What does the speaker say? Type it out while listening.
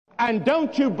And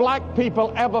don't you black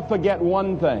people ever forget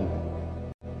one thing.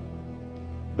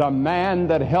 The man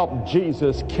that helped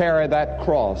Jesus carry that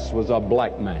cross was a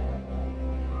black man.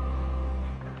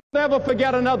 Never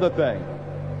forget another thing.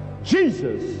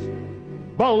 Jesus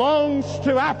belongs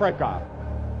to Africa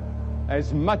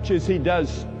as much as he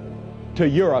does to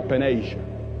Europe and Asia.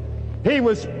 He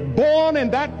was born in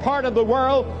that part of the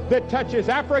world that touches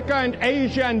Africa and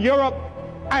Asia and Europe,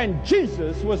 and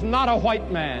Jesus was not a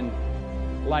white man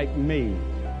like me,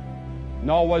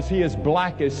 nor was he as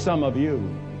black as some of you.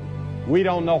 We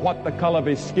don't know what the color of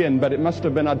his skin, but it must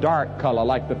have been a dark color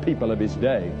like the people of his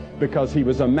day, because he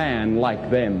was a man like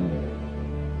them.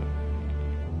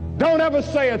 Don't ever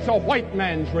say it's a white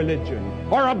man's religion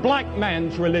or a black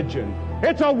man's religion.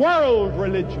 It's a world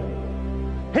religion.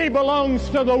 He belongs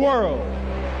to the world.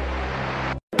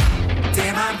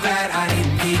 Damn, I'm glad I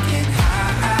didn't peak in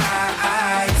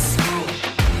high school,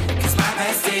 'cause my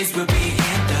best days will be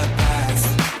in the past.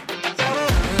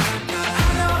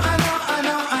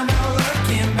 I know,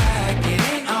 looking back, it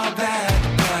ain't all bad,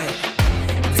 but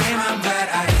damn, I'm glad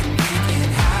I didn't peak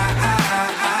in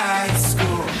high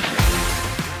school.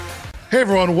 Hey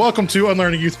everyone, welcome to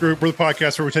Unlearning Youth Group. We're the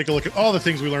podcast where we take a look at all the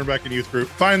things we learned back in youth group,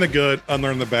 find the good,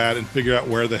 unlearn the bad, and figure out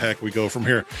where the heck we go from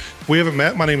here. We haven't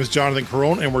met. My name is Jonathan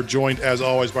Carone, and we're joined as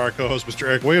always by our co-host, Mr.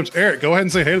 Eric Williams. Eric, go ahead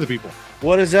and say hey to the people.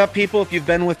 What is up, people? If you've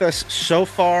been with us so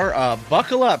far,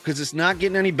 buckle up, because it's not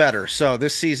getting any better. So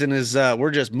this season is we're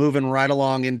just moving right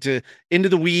along into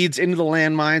the weeds, into the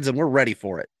landmines, and we're ready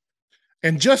for it.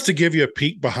 And just to give you a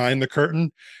peek behind the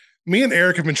curtain, me and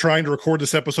Eric have been trying to record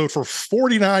this episode for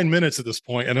 49 minutes at this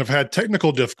point and have had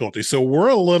technical difficulties. So we're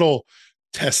a little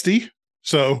testy.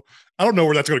 So I don't know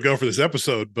where that's going to go for this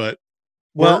episode, but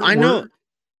I know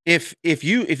if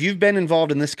you've been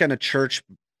involved in this kind of church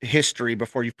history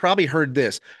before, you've probably heard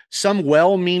this. Some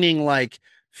well-meaning, like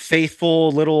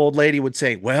faithful little old lady would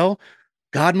say, well,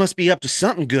 God must be up to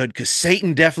something good, because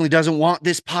Satan definitely doesn't want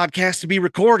this podcast to be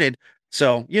recorded.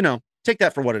 So, take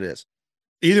that for what it is.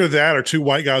 Either that or two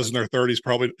white guys in their 30s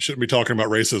probably shouldn't be talking about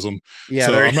racism. Yeah,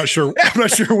 so I'm not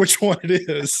sure which one it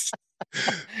is.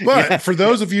 But for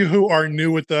those of you who are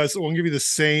new with us, we'll give you the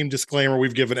same disclaimer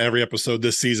we've given every episode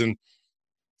this season.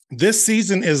 This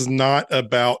season is not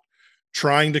about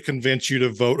trying to convince you to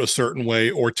vote a certain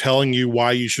way or telling you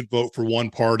why you should vote for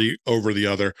one party over the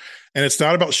other. And it's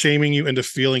not about shaming you into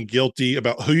feeling guilty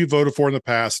about who you voted for in the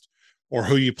past or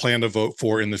who you plan to vote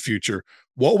for in the future.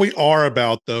 What we are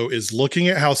about, though, is looking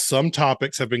at how some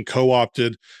topics have been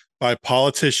co-opted by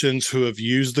politicians who have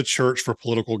used the church for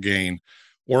political gain.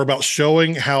 We're about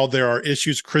showing how there are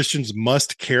issues Christians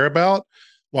must care about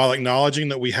while acknowledging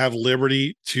that we have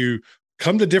liberty to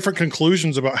come to different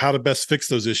conclusions about how to best fix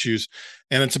those issues.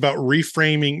 And it's about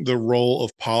reframing the role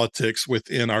of politics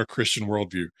within our Christian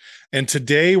worldview. And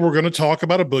today we're going to talk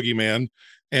about a boogeyman,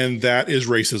 and that is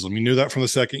racism. You knew that from the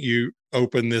second you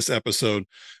opened this episode.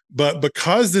 But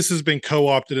because this has been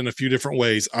co-opted in a few different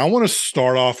ways, I want to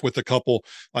start off with a couple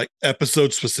like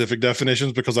episode specific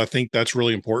definitions, because I think that's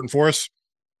really important for us.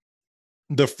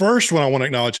 The first one I want to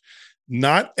acknowledge,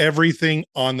 not everything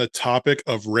on the topic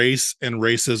of race and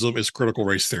racism is critical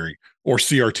race theory or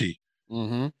CRT.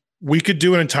 Mm-hmm. We could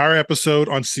do an entire episode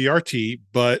on CRT,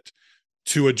 but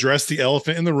to address the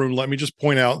elephant in the room, let me just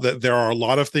point out that there are a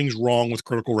lot of things wrong with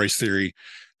critical race theory.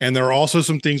 And there are also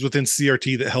some things within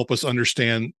CRT that help us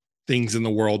understand things in the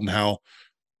world and how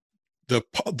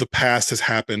the past has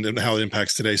happened and how it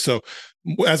impacts today. So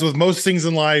as with most things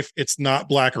in life, it's not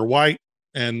black or white,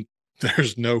 and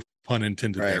there's no pun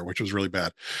intended there, which was really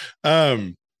bad.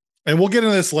 And we'll get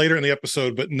into this later in the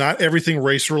episode, but not everything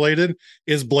race related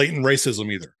is blatant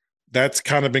racism either. That's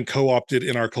kind of been co-opted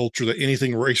in our culture, that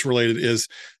anything race related is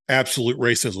absolute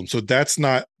racism. So that's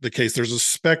not the case. There's a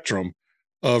spectrum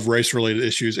of race related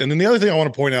issues. And then the other thing I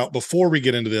want to point out before we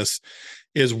get into this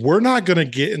is we're not going to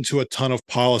get into a ton of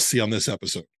policy on this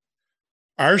episode.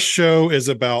 Our show is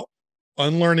about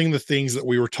unlearning the things that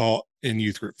we were taught in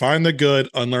youth group. Find the good,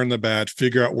 unlearn the bad,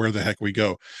 figure out where the heck we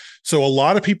go. So a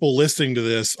lot of people listening to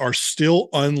this are still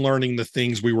unlearning the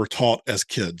things we were taught as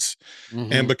kids.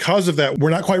 Mm-hmm. And because of that, we're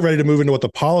not quite ready to move into what the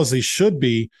policy should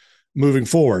be moving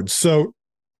forward. So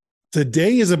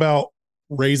today is about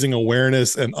raising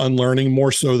awareness and unlearning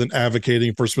more so than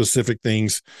advocating for specific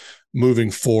things moving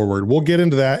forward. We'll get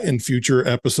into that in future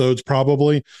episodes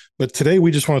probably, but today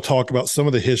we just want to talk about some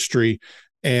of the history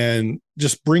and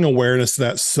just bring awareness to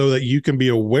that so that you can be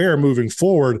aware moving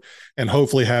forward and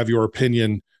hopefully have your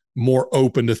opinion more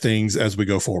open to things as we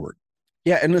go forward.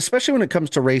 Yeah, and especially when it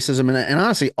comes to racism and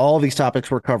honestly, all these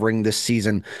topics we're covering this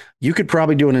season, you could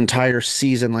probably do an entire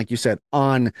season, like you said,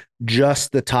 on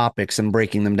just the topics and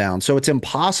breaking them down. So it's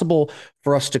impossible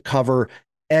for us to cover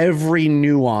every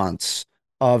nuance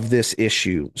of this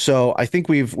issue. So I think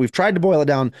we've tried to boil it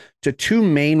down to two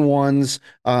main ones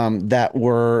that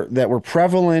were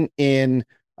prevalent in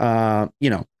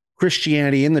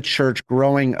Christianity in the church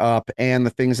growing up, and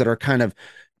the things that are kind of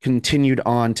continued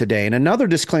on today. And another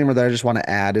disclaimer that I just want to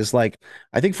add is like,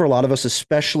 I think for a lot of us,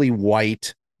 especially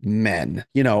white men,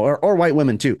 or white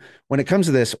women too, when it comes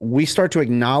to this, we start to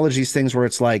acknowledge these things where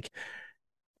it's like,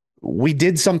 we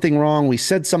did something wrong, we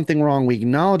said something wrong, we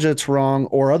acknowledge it's wrong,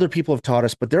 or other people have taught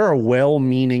us, but there are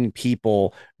well-meaning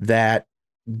people that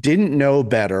didn't know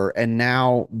better. And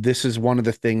now this is one of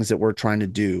the things that we're trying to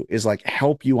do is like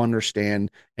help you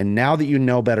understand. And now that you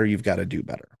know better, you've got to do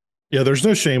better. Yeah, there's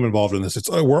no shame involved in this. It's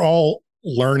we're all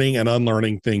learning and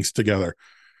unlearning things together.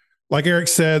 Like Eric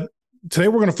said, today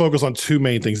we're going to focus on two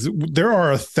main things. There are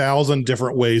 1,000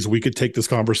 different ways we could take this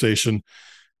conversation,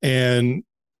 and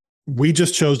we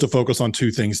just chose to focus on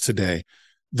two things today.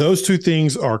 Those two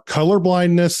things are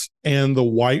colorblindness and the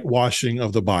whitewashing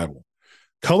of the Bible.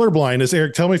 Colorblindness,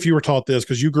 Eric, tell me if you were taught this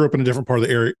because you grew up in a different part of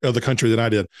the area of the country than I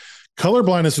did.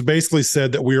 Colorblindness is basically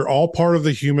said that we are all part of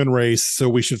the human race, so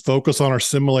we should focus on our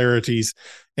similarities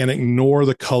and ignore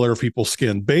the color of people's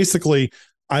skin. Basically,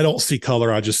 I don't see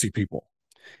color, I just see people.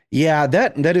 Yeah,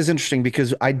 that is interesting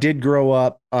because I did grow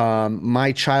up.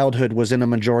 My childhood was in a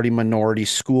majority minority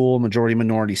school, majority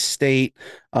minority state,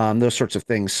 those sorts of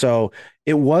things. So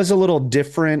it was a little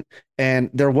different. And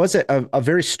there was a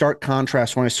very stark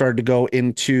contrast when I started to go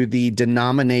into the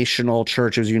denominational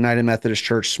church. It was United Methodist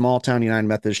Church, small town United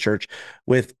Methodist Church,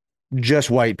 with just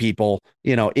white people,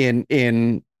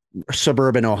 in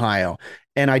suburban Ohio.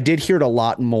 And I did hear it a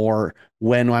lot more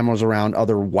when I was around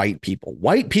other white people.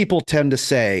 White people tend to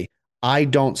say, I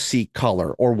don't see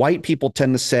color, or white people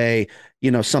tend to say,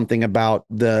 something about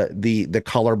the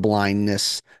color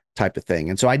blindness type of thing.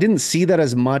 And so I didn't see that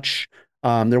as much.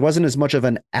 There wasn't as much of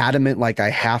an adamant, like I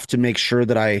have to make sure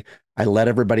that I let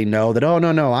everybody know that, oh,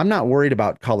 no, I'm not worried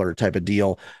about color type of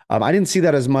deal. I didn't see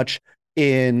that as much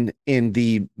in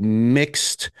the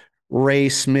mixed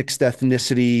race, mixed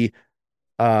ethnicity,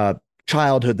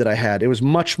 childhood that I had. It was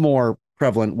much more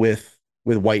prevalent with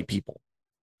white people.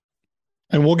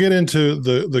 And we'll get into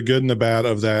the good and the bad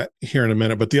of that here in a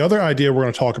minute. But the other idea we're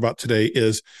going to talk about today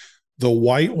is the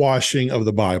whitewashing of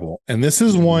the Bible. And this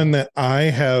is one that I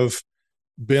have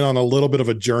been on a little bit of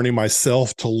a journey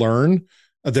myself to learn.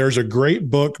 There's a great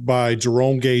book by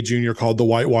Jerome Gay Jr. called The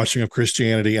Whitewashing of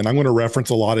Christianity. And I'm going to reference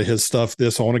a lot of his stuff.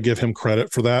 I want to give him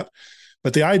credit for that.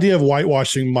 But the idea of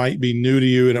whitewashing might be new to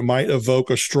you, and it might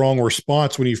evoke a strong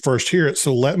response when you first hear it.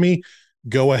 So let me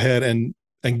go ahead and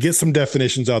get some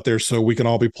definitions out there so we can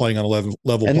all be playing on a level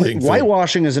playing field.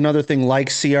 Whitewashing is another thing, like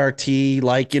CRT,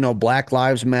 like, Black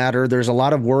Lives Matter. There's a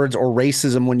lot of words, or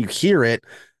racism, when you hear it,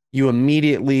 you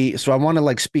immediately. So I want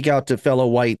to speak out to fellow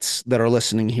whites that are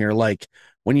listening here. Like,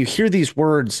 when you hear these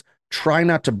words, try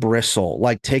not to bristle.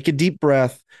 Like, take a deep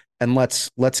breath and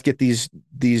let's get these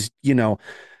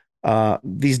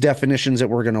definitions that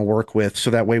we're going to work with, so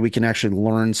that way we can actually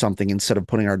learn something instead of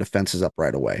putting our defenses up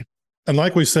right away. And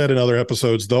like we said in other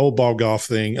episodes, the old Bob Goff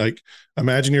thing, like,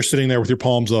 imagine you're sitting there with your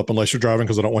palms up, unless you're driving,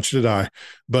 because I don't want you to die,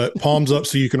 but palms up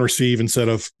so you can receive instead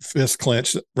of fist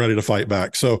clenched, ready to fight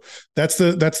back. So that's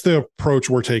the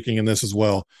approach we're taking in this as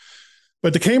well.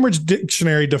 But the Cambridge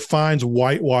Dictionary defines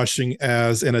whitewashing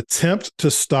as an attempt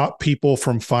to stop people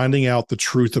from finding out the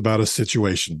truth about a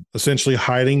situation, essentially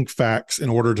hiding facts in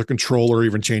order to control or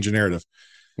even change a narrative.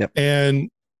 Yep. And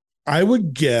I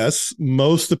would guess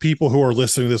most of the people who are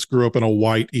listening to this grew up in a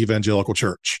white evangelical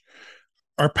church.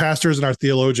 Our pastors and our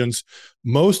theologians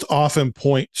most often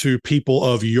point to people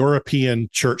of European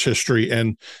church history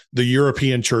and the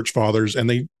European church fathers.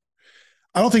 And I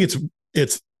don't think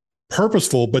it's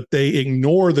purposeful, but they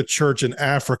ignore the church in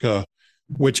Africa,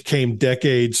 which came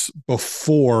decades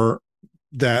before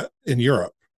that in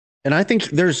Europe. And I think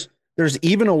there's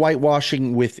even a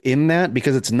whitewashing within that,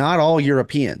 because it's not all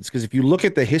Europeans. Because if you look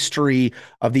at the history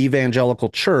of the evangelical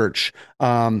church,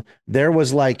 there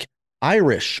was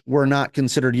Irish were not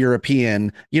considered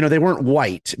European. They weren't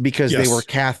white because they were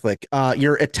Catholic.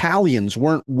 Your Italians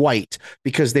weren't white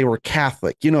because they were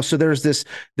Catholic. So there's this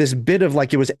bit of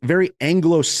it was very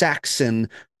Anglo-Saxon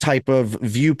type of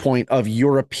viewpoint of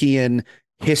European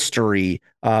history.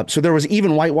 So there was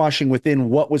even whitewashing within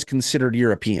what was considered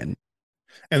European.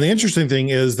 And the interesting thing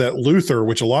is that Luther,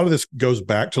 which a lot of this goes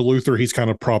back to Luther, he's kind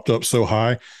of propped up so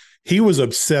high. He was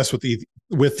obsessed with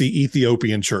the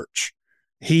Ethiopian church.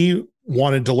 He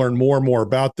wanted to learn more and more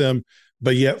about them.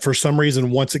 But yet, for some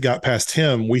reason, once it got past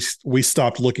him, we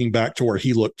stopped looking back to where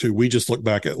he looked to. We just looked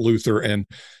back at Luther and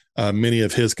many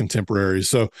of his contemporaries.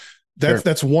 So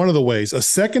that's one of the ways. A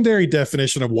secondary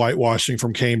definition of whitewashing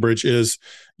from Cambridge is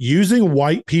using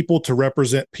white people to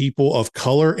represent people of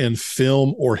color in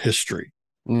film or history.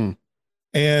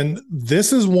 And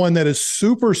this is one that is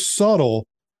super subtle,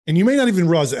 and you may not even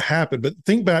realize it happened, but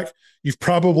think back, you've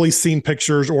probably seen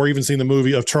pictures or even seen the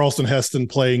movie of Charlton Heston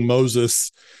playing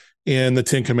Moses in the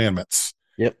 10 Commandments.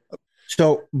 Yep.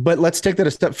 So, but let's take that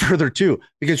a step further too,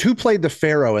 because who played the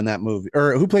Pharaoh in that movie,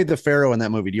 or who played the Pharaoh in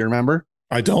that movie? Do you remember?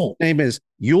 I don't. His name is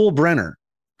Yul Brenner.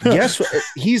 Guess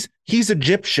he's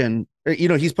Egyptian. You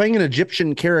know, he's playing an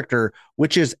Egyptian character,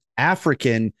 which is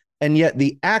African, and yet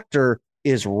the actor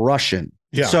is Russian.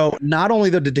 Yeah. So not only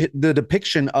the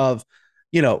depiction of,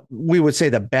 you know, we would say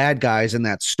the bad guys in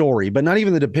that story, but not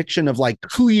even the depiction of like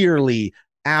clearly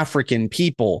African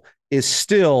people is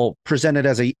still presented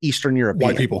as a Eastern European.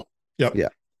 White people. Yep. Yeah.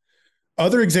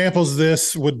 Other examples of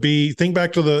this would be, think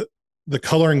back to the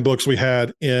coloring books we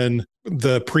had in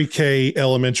the pre-K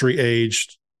elementary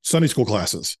aged Sunday school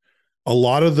classes. A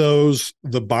lot of those,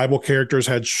 the Bible characters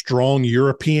had strong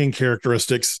European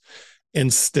characteristics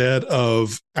instead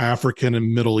of African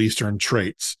and Middle Eastern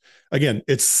traits. Again,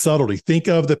 it's subtlety. Think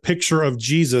of the picture of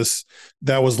Jesus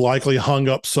that was likely hung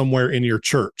up somewhere in your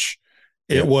church.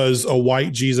 It was a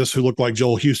white Jesus who looked like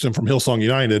Joel Houston from Hillsong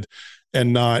United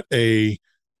and not a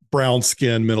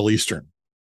brown-skinned Middle Eastern.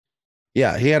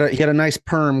 Yeah, he had a nice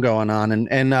perm going on,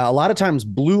 and a lot of times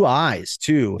blue eyes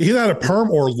too. He had a perm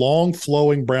or long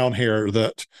flowing brown hair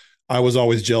that I was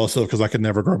always jealous of because I could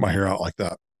never grow my hair out like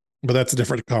that. But that's a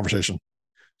different conversation.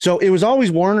 So it was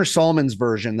always Warner Solomon's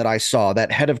version that I saw,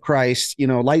 that head of Christ, you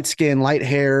know, light skin, light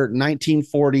hair,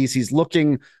 1940s. He's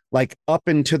looking like up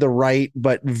and to the right,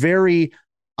 but very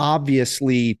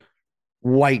obviously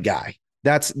white guy.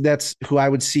 That's who I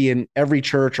would see in every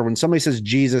church, or when somebody says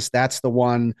Jesus, that's the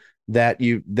one that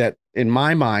in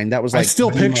my mind, that was like, I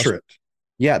still picture it.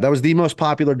 Yeah, that was the most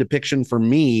popular depiction for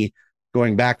me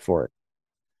going back for it.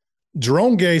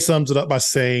 Jerome Gay sums it up by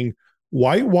saying,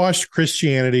 whitewashed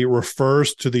Christianity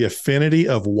refers to the affinity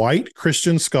of white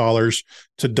Christian scholars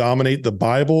to dominate the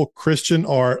Bible, Christian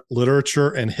art, literature,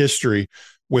 and history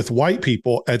with white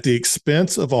people at the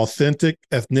expense of authentic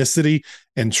ethnicity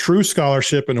and true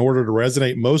scholarship in order to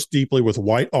resonate most deeply with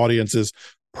white audiences,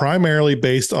 primarily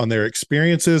based on their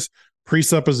experiences,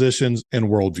 presuppositions, and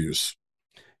worldviews.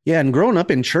 Yeah, and growing up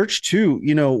in church too,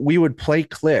 you know, we would play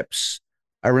clips.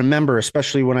 I remember,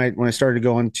 especially when I started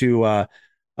going to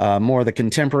more of the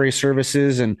contemporary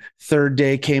services, and Third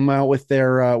Day came out with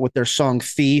their song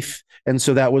 "Thief," and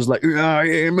so that was like, "I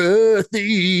am a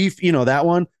thief," you know, that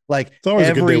one. Like, it's always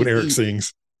a good day when Eric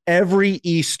sings. Every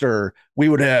Easter we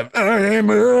would have "I am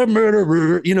a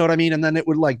murderer," you know what I mean, and then it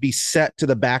would like be set to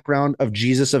the background of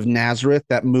Jesus of Nazareth,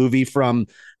 that movie from,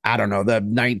 I don't know, the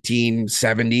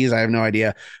 1970s. I have no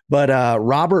idea, but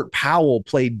Robert Powell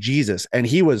played Jesus, and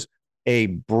he was a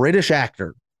British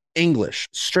actor. English,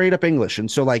 straight up English.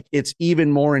 And so like, it's even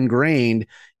more ingrained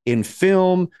in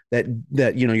film that,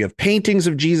 you know, you have paintings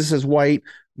of Jesus as white,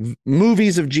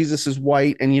 movies of Jesus as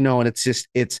white. And, you know,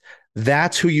 and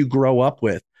that's who you grow up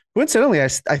with. Coincidentally, I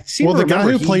see. Well, the guy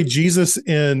who played Jesus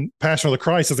in Passion of the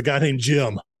Christ is a guy named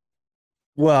Jim.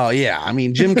 Well, yeah. I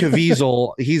mean, Jim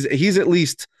Caviezel, he's at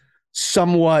least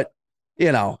somewhat,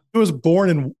 you know. He was born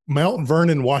in Mount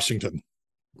Vernon, Washington.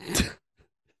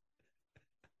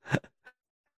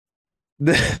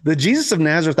 The Jesus of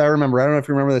Nazareth, I remember, I don't know if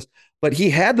you remember this, but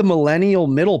he had the millennial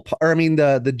middle,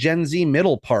 the Gen Z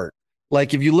middle part.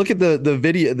 Like, if you look at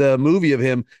the movie of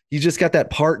him, he just got that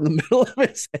part in the middle of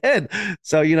his head.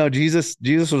 So, you know, Jesus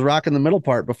was rocking the middle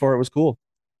part before it was cool.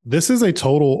 This is a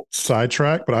total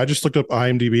sidetrack, but I just looked up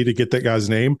IMDb to get that guy's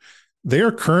name. They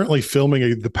are currently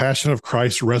filming the Passion of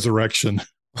Christ Resurrection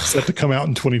set to come out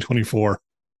in 2024.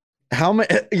 How many?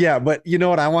 Yeah, but you know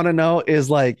what I want to know is,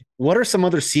 like, what are some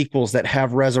other sequels that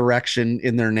have resurrection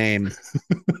in their name?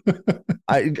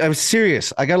 I'm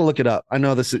serious. I got to look it up. I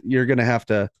know this. You're gonna have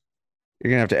to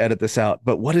edit this out.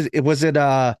 But what is it? Was it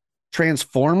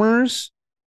Transformers?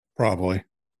 Probably.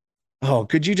 Oh,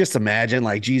 could you just imagine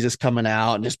like Jesus coming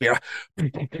out and just be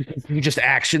just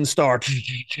action star?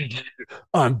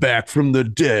 I'm back from the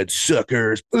dead,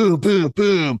 suckers. Boom, boom,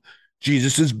 boom.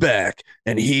 Jesus is back,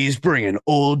 and he's bringing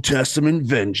Old Testament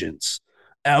vengeance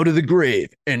out of the grave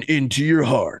and into your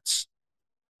hearts.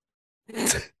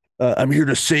 I'm here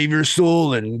to save your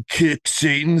soul and kick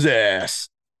Satan's ass.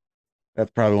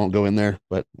 That probably won't go in there,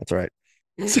 but that's all right.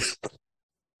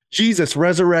 Jesus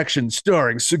Resurrection,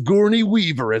 starring Sigourney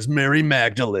Weaver as Mary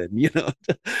Magdalene. You know,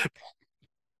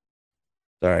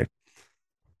 Sorry.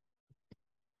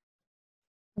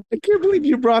 I can't believe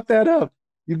you brought that up.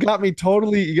 You got me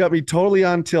totally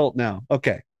on tilt now.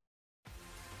 Okay.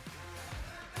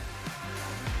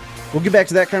 We'll get back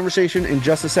to that conversation in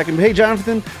just a second. But hey,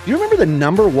 Jonathan, do you remember the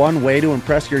number one way to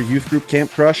impress your youth group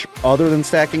camp crush other than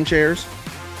stacking chairs?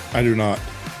 I do not.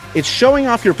 It's showing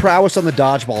off your prowess on the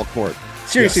dodgeball court.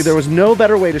 Seriously, Yes. There was no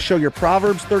better way to show your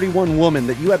Proverbs 31 woman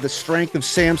that you have the strength of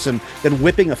Samson than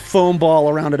whipping a foam ball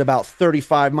around at about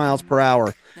 35 miles per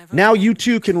hour. Now you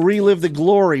too can relive the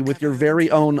glory with your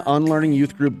very own Unlearning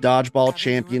Youth Group Dodgeball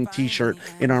Champion t-shirt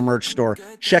in our merch store.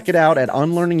 Check it out at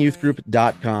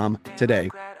unlearningyouthgroup.com today.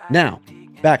 Now,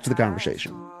 back to the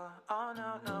conversation. Oh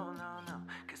no, no, no, no,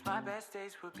 'cause my best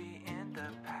days will be in the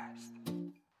past.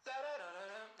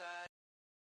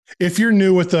 If you're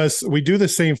new with us, we do the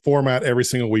same format every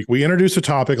single week. We introduce a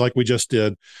topic like we just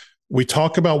did. We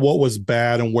talk about what was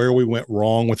bad and where we went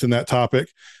wrong within that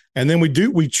topic. And then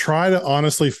we try to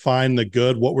honestly find the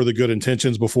good, what were the good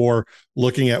intentions before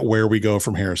looking at where we go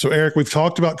from here. So Eric, we've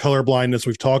talked about color blindness.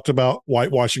 We've talked about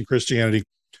whitewashing Christianity.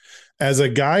 As a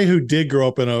guy who did grow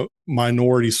up in a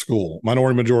minority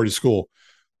majority school,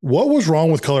 what was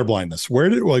wrong with color blindness?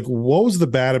 What was the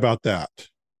bad about that?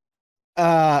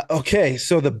 Okay,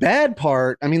 so the bad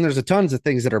part, I mean, there's a tons of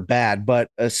things that are bad, but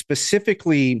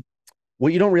specifically,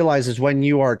 what you don't realize is when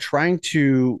you are trying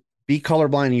to be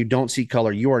colorblind and you don't see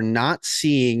color, you are not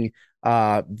seeing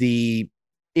the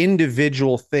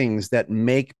individual things that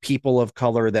make people of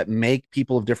color, that make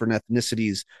people of different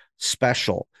ethnicities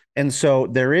special. And so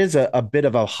there is a bit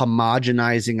of a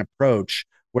homogenizing approach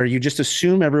where you just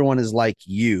assume everyone is like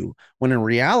you, when in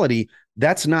reality,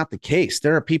 that's not the case.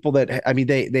 There are people that, I mean,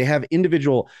 they have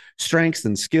individual strengths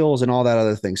and skills and all that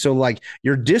other thing. So like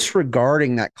you're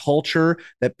disregarding that culture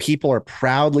that people are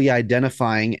proudly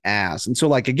identifying as. And so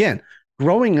like, again,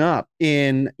 growing up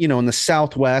in the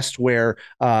Southwest where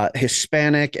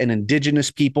Hispanic and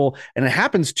indigenous people, and it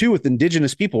happens too with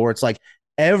indigenous people where it's like,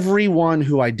 everyone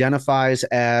who identifies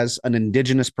as an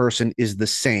indigenous person is the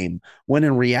same, when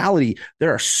in reality,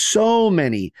 there are so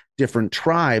many different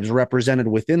tribes represented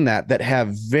within that have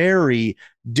very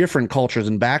different cultures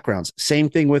and backgrounds. Same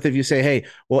thing with if you say, hey,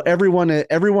 well,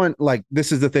 everyone, like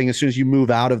this is the thing, as soon as you move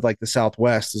out of like the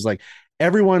Southwest is like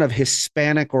everyone of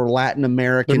Hispanic or Latin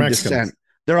American descent,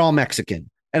 they're all Mexican.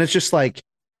 And it's just like,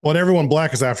 well, everyone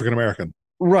black is African American.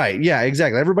 Right. Yeah,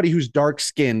 exactly. Everybody who's dark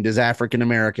skinned is African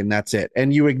American. That's it.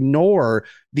 And you ignore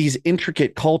these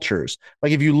intricate cultures.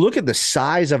 Like if you look at the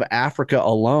size of Africa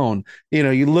alone,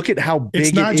 you look at how big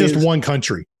it's not just one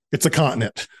country. It's a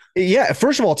continent. Yeah.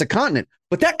 First of all, it's a continent,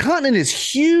 but that continent is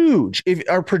huge. If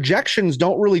our projections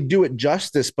don't really do it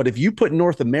justice, but if you put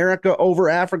North America over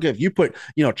Africa, if you put,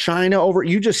 China over,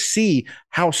 you just see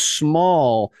how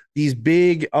small these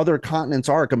big other continents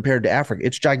are compared to Africa.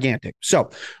 It's gigantic. So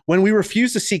when we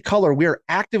refuse to see color, we are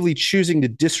actively choosing to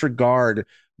disregard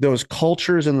those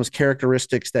cultures and those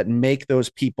characteristics that make those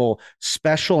people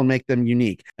special and make them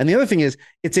unique. And the other thing is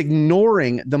it's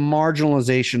ignoring the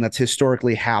marginalization that's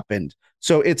historically happened.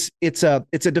 So it's a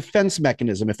defense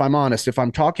mechanism. If I'm honest, if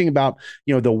I'm talking about,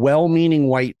 the well-meaning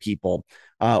white people,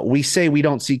 we say we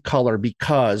don't see color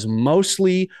because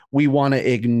mostly we want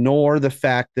to ignore the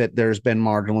fact that there's been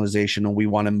marginalization and we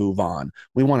want to move on.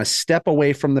 We want to step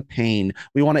away from the pain.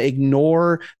 We want to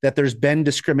ignore that there's been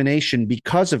discrimination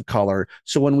because of color.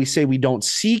 So when we say we don't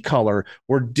see color,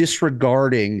 we're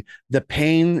disregarding the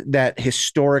pain that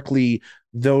historically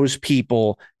those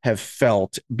people have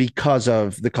felt because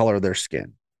of the color of their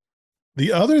skin.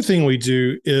 The other thing we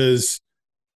do is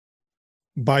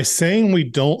by saying we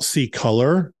don't see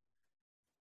color,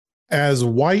 as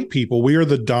white people, we are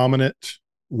the dominant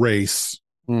race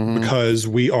because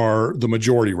we are the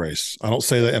majority race. I don't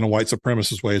say that in a white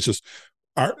supremacist way. It's just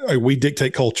we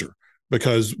dictate culture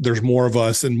because there's more of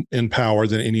us in power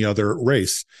than any other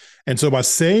race. And so by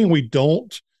saying we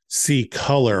don't see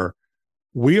color,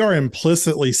 we are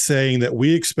implicitly saying that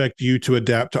we expect you to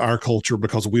adapt to our culture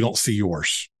because we don't see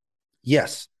yours.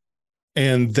 Yes.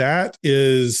 And that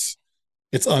is,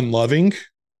 it's unloving.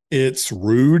 It's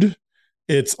rude.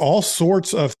 It's all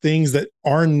sorts of things that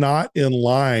are not in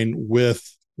line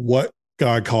with what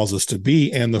God calls us to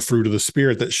be and the fruit of the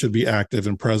Spirit that should be active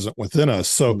and present within us.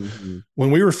 So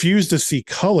when we refuse to see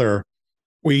color,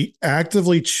 we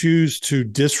actively choose to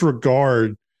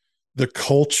disregard the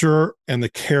culture and the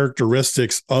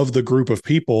characteristics of the group of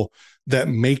people that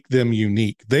make them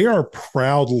unique. They are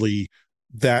proudly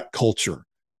that culture,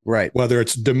 right? Whether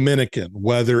it's Dominican,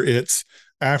 whether it's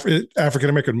African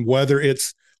American, whether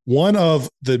it's one of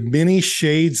the many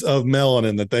shades of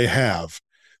melanin that they have,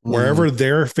 wherever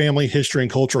their family history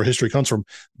and cultural history comes from,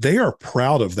 they are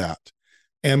proud of that.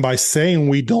 And by saying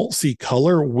we don't see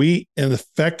color, we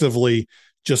effectively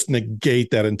just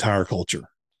negate that entire culture.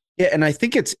 Yeah, and I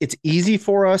think it's easy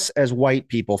for us as white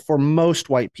people, for most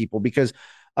white people, because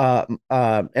and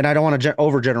I don't want to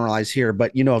overgeneralize here,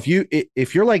 but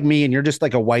if you're like me and you're just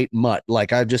like a white mutt,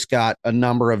 like I've just got a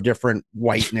number of different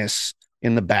whiteness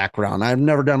in the background. I've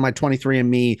never done my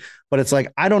 23andMe, but it's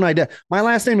like I don't identify. My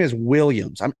last name is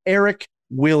Williams. I'm Eric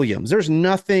Williams. There's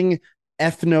nothing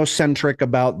ethnocentric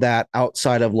about that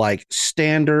outside of like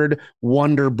standard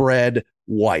Wonder Bread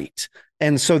white.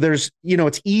 And so there's,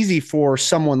 it's easy for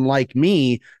someone like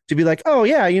me to be like, oh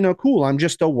yeah, cool. I'm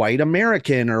just a white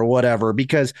American or whatever,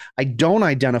 because I don't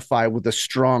identify with a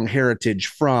strong heritage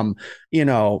from,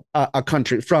 a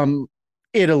country, from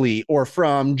Italy or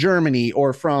from Germany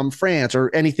or from France or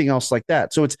anything else like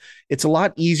that. So it's a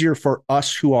lot easier for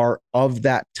us who are of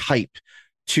that type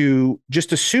to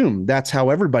just assume that's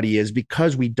how everybody is,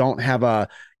 because we don't have a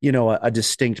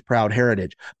distinct, proud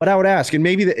heritage. But I would ask, and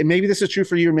maybe this is true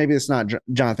for you, or maybe it's not,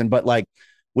 Jonathan, but like,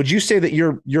 would you say that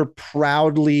you're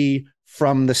proudly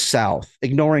from the South,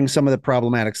 ignoring some of the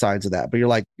problematic sides of that, but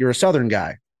you're a Southern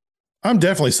guy? I'm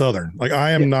definitely Southern. Like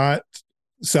I am not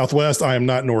Southwest. I am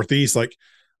not Northeast. Like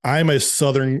I'm a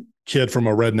Southern kid from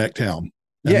a redneck town.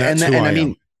 And I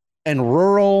mean, and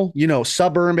rural,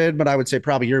 suburban, but I would say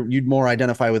probably you'd more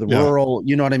identify with rural,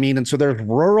 you know what I mean? And so there's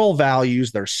rural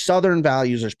values, there's Southern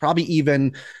values, there's probably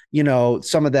even,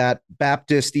 some of that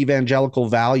Baptist evangelical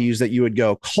values that you would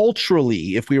go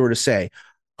culturally, if we were to say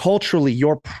culturally,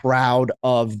 you're proud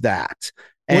of that.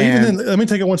 Well, even then, let me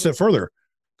take it one step further.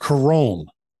 Corone.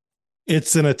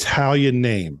 It's an Italian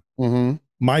name. Mm-hmm.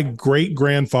 My great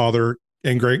grandfather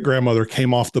and great grandmother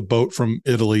came off the boat from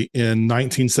Italy in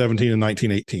 1917 and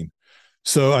 1918.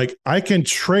 So like I can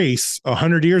trace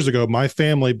 100 years ago, my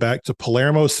family back to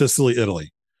Palermo, Sicily,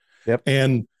 Italy. Yep.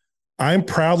 And I'm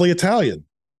proudly Italian.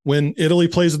 When Italy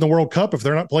plays in the World Cup, if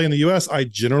they're not playing the US, I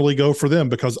generally go for them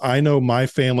because I know my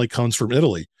family comes from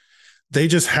Italy. They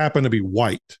just happen to be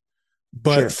white.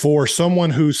 But for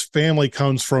someone whose family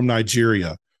comes from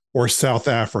Nigeria or South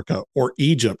Africa or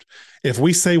Egypt, if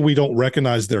we say we don't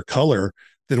recognize their color,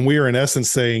 then we are in essence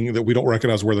saying that we don't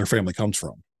recognize where their family comes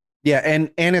from. Yeah.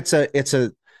 And it's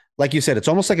a, like you said, it's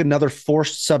almost like another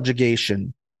forced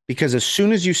subjugation, because as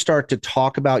soon as you start to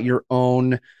talk about your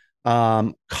own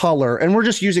color, and we're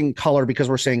just using color because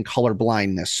we're saying color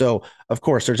blindness. So of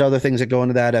course there's other things that go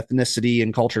into that, ethnicity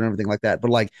and culture and everything like that.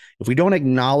 But like, if we don't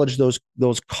acknowledge those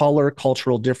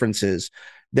cultural differences,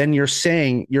 then you're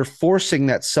forcing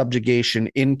that subjugation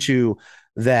into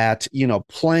that,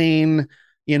 plain,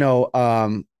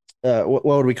 what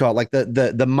would we call it? Like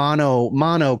the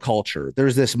mono culture.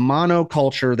 There's this mono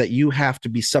culture that you have to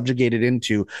be subjugated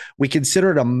into. We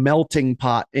consider it a melting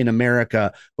pot in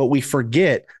America, but we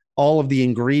forget all of the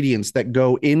ingredients that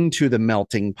go into the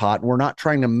melting pot. We're not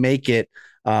trying to make it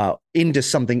into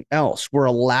something else. We're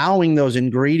allowing those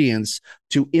ingredients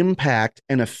to impact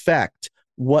and affect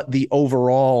what the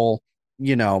overall,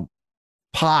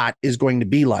 pot is going to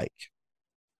be like.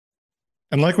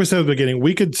 And like we said at the beginning,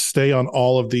 we could stay on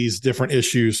all of these different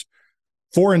issues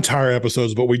for entire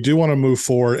episodes, but we do want to move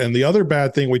forward. And the other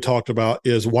bad thing we talked about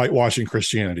is whitewashing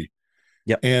Christianity.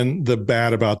 Yep. And the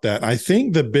bad about that. I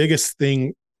think the biggest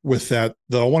thing with that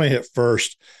that I want to hit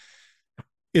first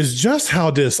is just how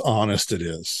dishonest it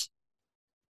is.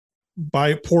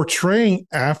 By portraying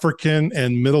African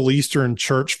and Middle Eastern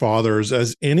church fathers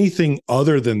as anything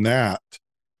other than that,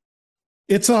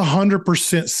 it's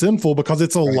 100% sinful because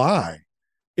it's a lie.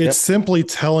 It's simply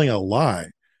telling a lie.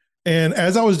 And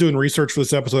as I was doing research for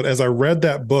this episode, as I read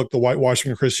that book, The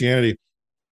Whitewashing of Christianity,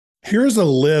 here's a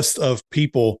list of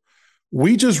people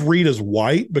we just read as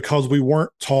white because we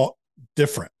weren't taught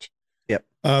different. Yep.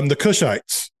 The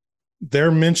Cushites,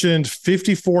 they're mentioned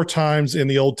 54 times in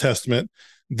the Old Testament.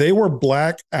 They were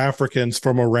Black Africans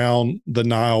from around the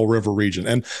Nile River region.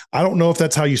 And I don't know if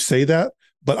that's how you say that,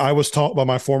 but I was taught by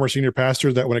my former senior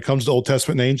pastor that when it comes to Old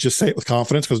Testament names, just say it with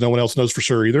confidence because no one else knows for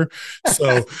sure either.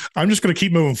 So I'm just going to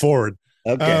keep moving forward.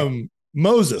 Okay.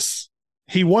 Moses,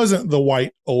 he wasn't the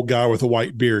white old guy with a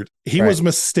white beard. He was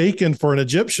mistaken for an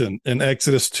Egyptian in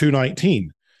Exodus 2:19.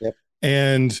 Yep.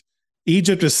 And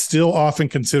Egypt is still often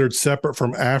considered separate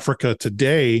from Africa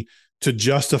today to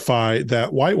justify that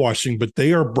whitewashing, but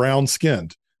they are brown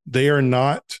skinned. They are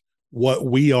not what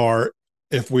we are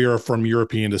if we are from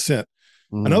European descent.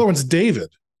 Another one's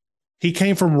David. He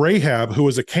came from Rahab, who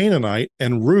was a Canaanite,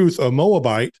 and Ruth, a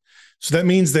Moabite. So that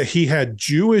means that he had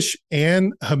Jewish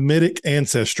and Hamitic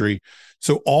ancestry.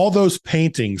 So all those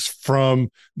paintings from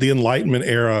the Enlightenment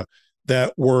era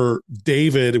that were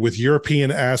David with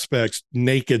European aspects,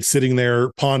 naked, sitting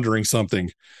there pondering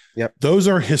something, Yep. Those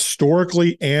are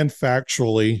historically and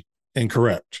factually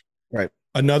incorrect. Right.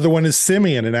 Another one is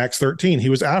Simeon in Acts 13. He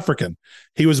was African.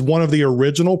 He was one of the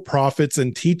original prophets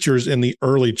and teachers in the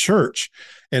early church.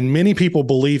 And many people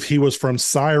believe he was from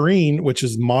Cyrene, which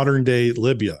is modern day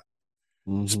Libya.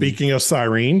 Mhm. Speaking of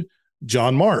Cyrene,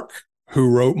 John Mark, who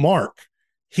wrote Mark,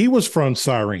 he was from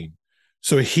Cyrene.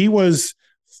 So he was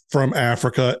from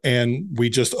Africa, and we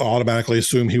just automatically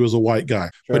assume he was a white guy.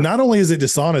 Sure. But not only is it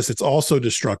dishonest, it's also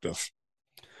destructive.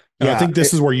 And I think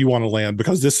this is where you want to land,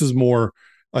 because this is more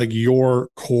like your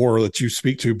core that you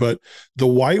speak to. But the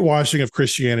whitewashing of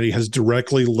Christianity has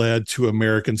directly led to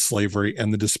American slavery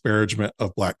and the disparagement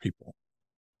of Black people.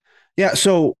 Yeah,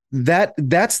 so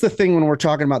that's the thing when we're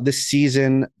talking about this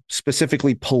season,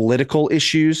 specifically political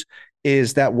issues,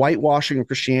 is that whitewashing of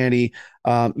Christianity.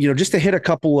 Just to hit a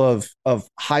couple of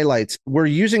highlights, we're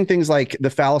using things like the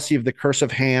fallacy of the curse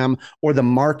of Ham or the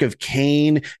mark of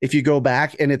Cain. If you go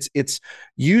back, and it's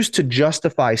used to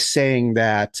justify saying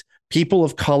that people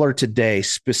of color today,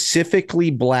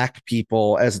 specifically Black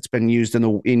people, as it's been used in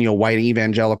white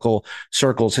evangelical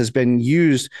circles, has been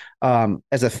used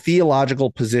as a theological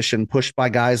position pushed by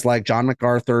guys like John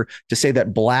MacArthur to say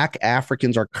that Black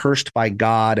Africans are cursed by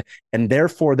God and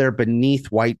therefore they're beneath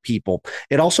white people.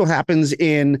 It also happens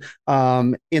in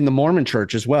the Mormon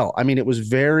Church as well. I mean, it was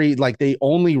very like they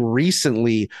only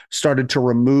recently started to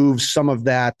remove some of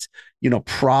that,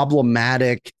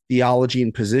 problematic theology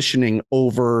and positioning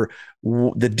over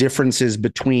the differences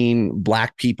between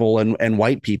Black people and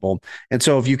white people. And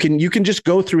so if you can just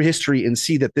go through history and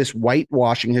see that this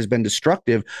whitewashing has been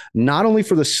destructive, not only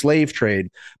for the slave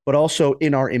trade, but also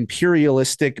in our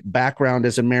imperialistic background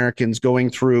as Americans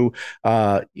going through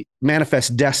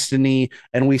Manifest Destiny.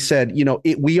 And we said,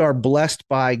 we are blessed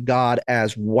by God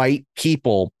as white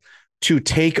people to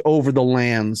take over the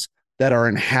lands that are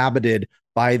inhabited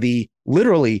by the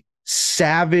literally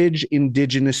savage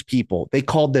indigenous people. They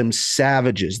called them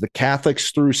savages. The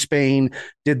Catholics through Spain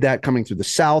did that, coming through the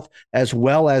South, as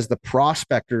well as the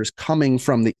prospectors coming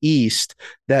from the East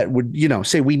that would,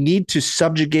 say we need to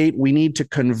subjugate, we need to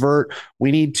convert,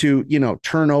 we need to,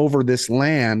 turn over this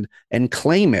land and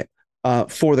claim it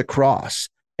for the cross.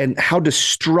 And how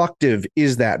destructive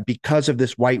is that because of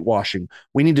this whitewashing?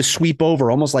 We need to sweep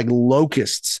over almost like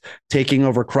locusts taking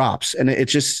over crops. And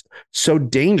it's just so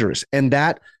dangerous. And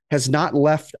that has not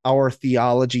left our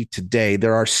theology today.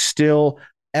 There are still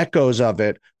echoes of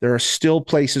it. There are still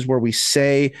places where we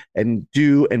say and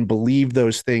do and believe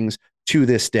those things to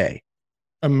this day.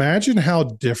 Imagine how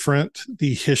different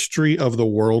the history of the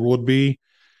world would be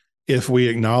if we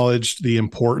acknowledged the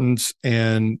importance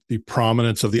and the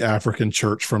prominence of the African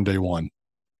church from day one.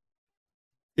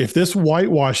 If this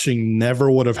whitewashing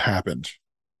never would have happened,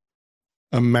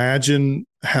 imagine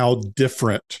how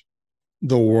different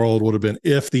the world would have been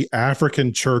if the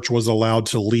African church was allowed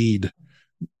to lead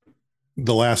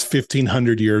the last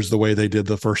 1,500 years the way they did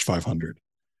the first 500.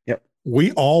 Yep.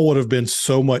 We all would have been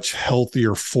so much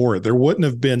healthier for it. There wouldn't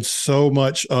have been so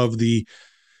much of the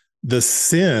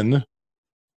sin,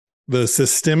 the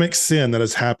systemic sin that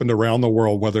has happened around the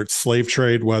world, whether it's slave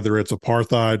trade, whether it's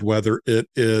apartheid, whether it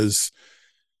is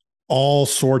all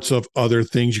sorts of other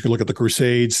things. You can look at the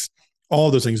Crusades, all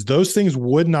of those things. Those things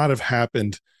would not have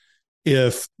happened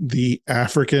if the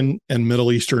African and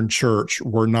Middle Eastern church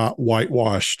were not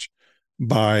whitewashed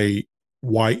by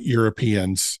white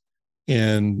Europeans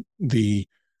in the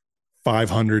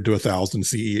 500 to 1,000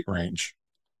 CE range.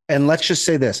 And let's just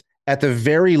say this, at the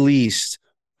very least,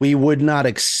 we would not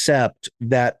accept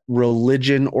that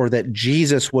religion or that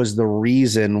Jesus was the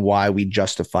reason why we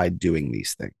justified doing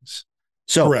these things.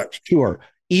 So, correct. Sure,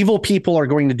 evil people are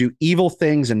going to do evil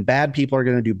things and bad people are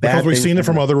going to do bad things. Because we've seen it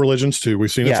from other religions too.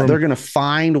 We've seen it from they're going to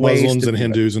find ways Muslims and do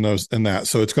Hindus and those and that.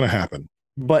 So it's going to happen.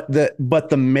 But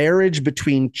the marriage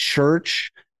between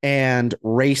church and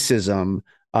racism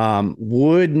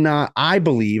would not, I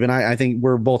believe, and I think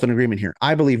we're both in agreement here,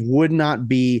 I believe would not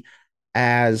be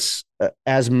as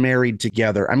married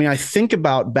together. I mean, I think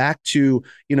about back to,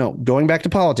 going back to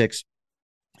politics.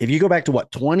 If you go back to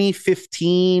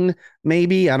 2015,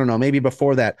 maybe, I don't know, maybe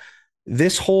before that,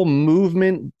 this whole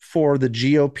movement for the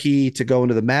GOP to go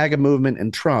into the MAGA movement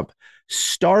and Trump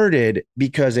started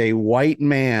because a white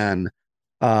man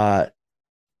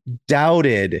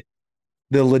doubted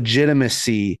the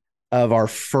legitimacy of our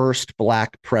first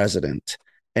Black president.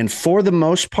 And for the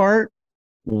most part,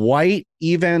 white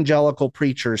evangelical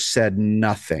preachers said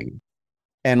nothing.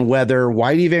 And whether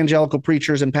white evangelical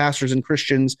preachers and pastors and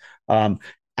Christians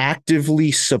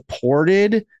actively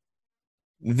supported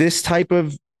this type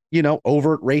of,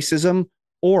 overt racism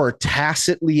or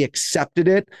tacitly accepted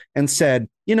it and said,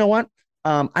 you know what,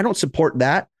 I don't support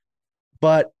that,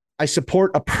 but I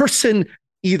support a person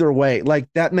either way. Like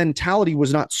that mentality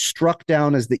was not struck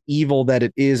down as the evil that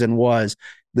it is and was,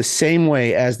 the same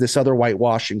way as this other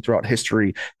whitewashing throughout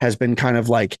history has been kind of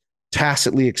like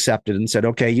tacitly accepted and said,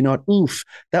 okay, you know what? Oof,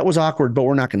 that was awkward, but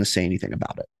we're not going to say anything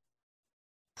about it.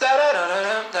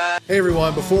 Hey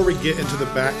everyone, before we get into the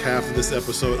back half of this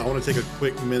episode, I want to take a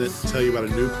quick minute to tell you about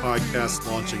a new podcast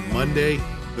launching Monday,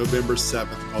 November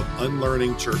 7th called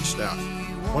Unlearning Church Staff.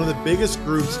 One of the biggest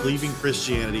groups leaving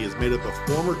Christianity is made up of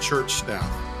former church staff,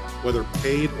 whether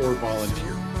paid or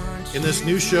volunteer. In this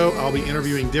new show, I'll be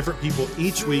interviewing different people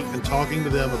each week and talking to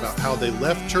them about how they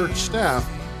left church staff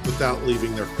without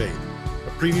leaving their faith.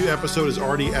 A preview episode is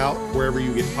already out wherever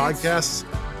you get podcasts.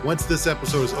 Once this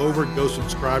episode is over, go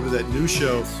subscribe to that new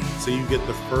show so you get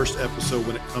the first episode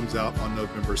when it comes out on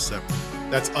November 7th.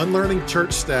 That's Unlearning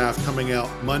Church Staff coming out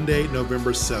Monday,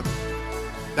 November 7th.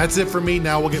 That's it for me.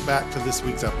 Now we'll get back to this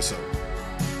week's episode.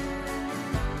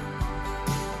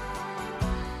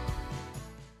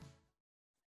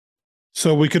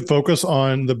 So we could focus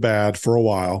on the bad for a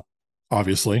while,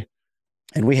 obviously.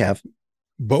 And we have.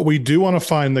 But we do want to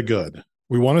find the good.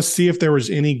 We want to see if there was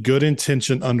any good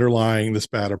intention underlying this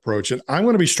bad approach. And I'm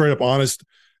going to be straight up honest.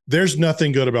 There's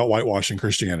nothing good about whitewashing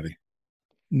Christianity.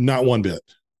 Not one bit.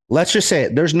 Let's just say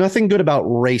it. There's nothing good about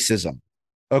racism.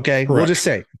 Okay. Correct. We'll just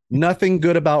say nothing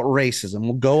good about racism.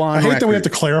 We'll go on. I hate record. that we have to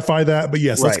clarify that, but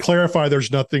yes, let's Right. clarify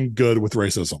there's nothing good with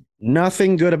racism.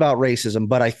 Nothing good about racism.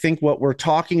 But I think what we're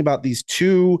talking about, these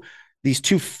two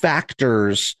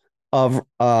factors of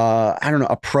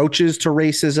approaches to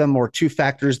racism, or two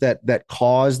factors that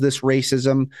cause this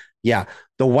racism. Yeah.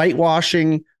 The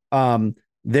whitewashing,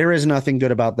 there is nothing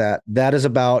good about that. That is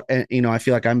about, I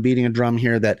feel like I'm beating a drum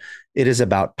here, that it is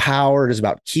about power. It is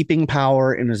about keeping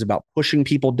power, and it is about pushing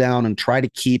people down and try to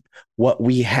keep what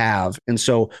we have. And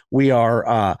so we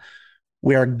are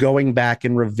going back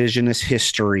in revisionist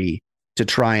history to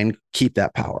try and keep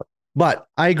that power. But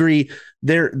I agree,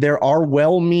 there are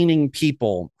well-meaning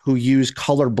people who use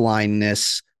color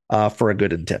blindness for a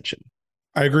good intention.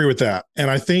 I agree with that.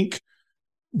 And I think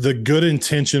the good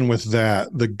intention with that,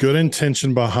 the good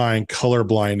intention behind color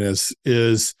blindness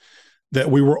is that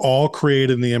we were all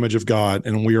created in the image of God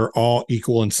and we are all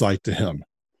equal in sight to him.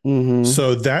 Mm-hmm.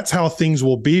 So that's how things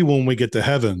will be when we get to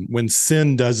heaven, when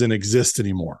sin doesn't exist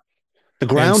anymore. The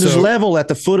ground is level at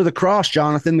the foot of the cross,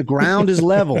 Jonathan. The ground is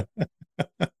level.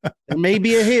 There may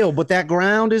be a hill, but that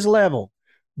ground is level.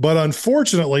 But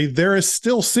unfortunately, there is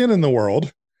still sin in the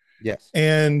world. Yes.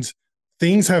 And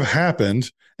things have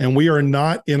happened, and we are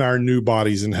not in our new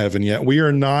bodies in heaven yet. We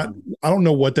are not, I don't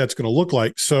know what that's going to look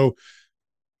like. So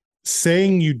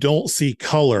saying you don't see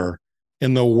color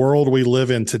in the world we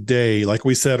live in today, like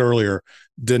we said earlier,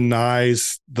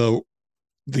 denies the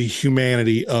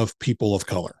humanity of people of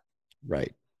color.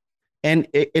 Right. And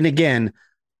again,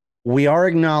 we are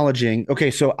acknowledging,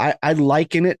 okay, so I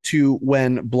liken it to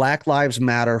when Black Lives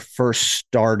Matter first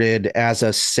started as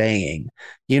a saying.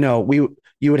 You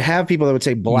would have people that would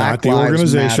say Black Lives Matter. Not the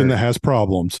organization that has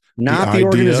problems. Not the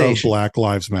organization. Black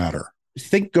Lives Matter.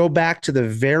 Go back to the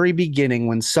very beginning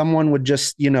when someone would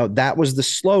just, that was the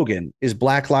slogan, is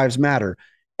Black Lives Matter.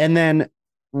 And then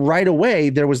right away,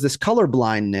 there was this color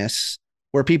blindness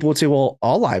where people would say, well,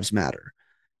 all lives matter.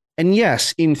 And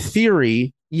yes, in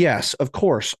theory, yes, of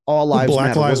course, all lives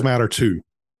matter. Black Lives Matter too.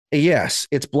 Yes,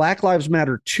 it's Black Lives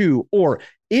Matter too. Or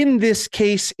in this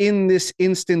case, in this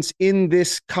instance, in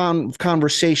this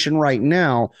conversation right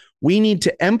now, we need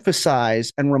to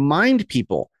emphasize and remind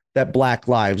people that Black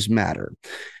lives matter.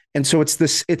 And so it's the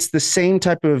same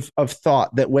type of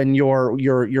thought that when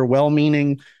your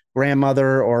well-meaning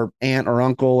grandmother or aunt or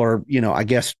uncle or, I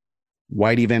guess,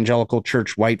 white evangelical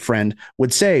church white friend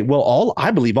would say, well,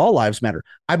 I believe all lives matter.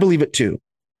 I believe it too.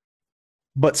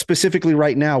 But specifically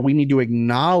right now, we need to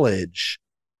acknowledge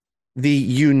the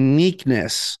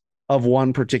uniqueness of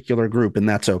one particular group, and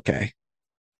that's okay.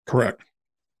 Correct.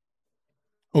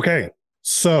 Okay.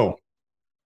 So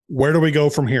where do we go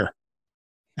from here?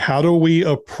 How do we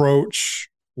approach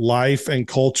life and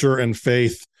culture and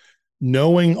faith,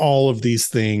 knowing all of these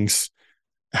things?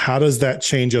 How does that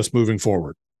change us moving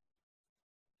forward?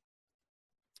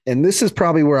 And this is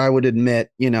probably where I would admit,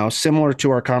 similar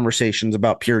to our conversations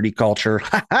about purity culture.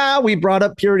 We brought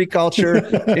up purity culture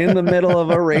in the middle of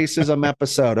a racism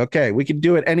episode. Okay, we can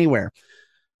do it anywhere.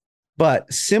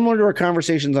 But similar to our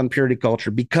conversations on purity culture,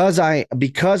 because I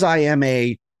am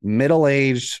a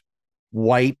middle-aged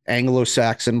white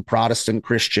Anglo-Saxon Protestant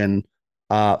Christian,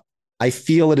 I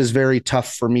feel it is very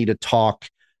tough for me to talk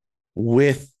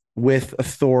with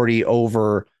authority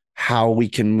over how we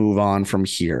can move on from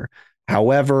here.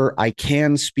 However, I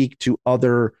can speak to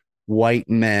other white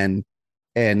men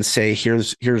and say,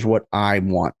 here's what I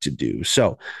want to do.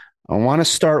 So I want to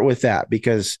start with that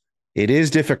because it is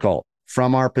difficult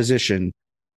from our position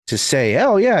to say,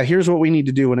 oh yeah, here's what we need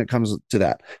to do when it comes to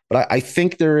that. But I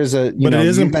think there is it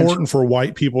is important for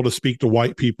white people to speak to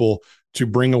white people to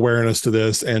bring awareness to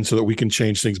this, and so that we can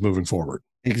change things moving forward.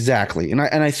 Exactly. And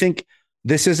I think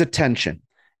this is a tension.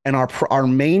 And our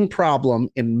main problem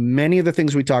in many of the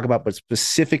things we talk about, but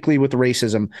specifically with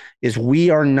racism, is we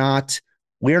are not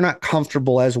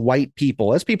comfortable as white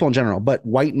people, as people in general, but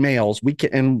white males,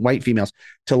 and white females,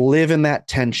 to live in that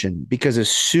tension, because as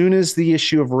soon as the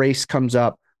issue of race comes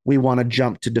up, we want to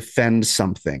jump to defend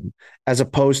something, as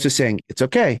opposed to saying it's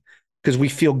okay, because we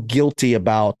feel guilty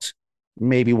about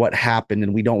maybe what happened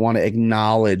and we don't want to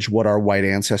acknowledge what our white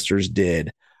ancestors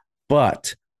did.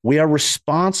 But we are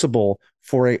responsible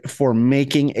for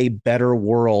making a better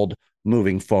world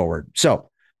moving forward. So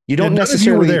you don't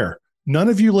necessarily. None of you were there. None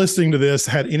of you listening to this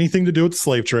had anything to do with the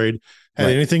slave trade, had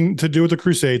anything to do with the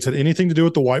Crusades, had anything to do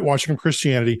with the whitewashing of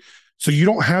Christianity. So you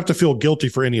don't have to feel guilty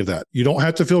for any of that. You don't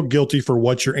have to feel guilty for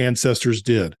what your ancestors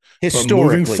did.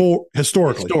 Historically.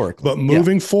 But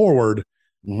moving forward,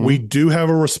 we do have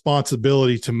a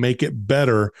responsibility to make it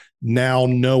better now,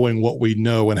 knowing what we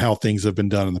know and how things have been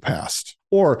done in the past.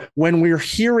 Or when we're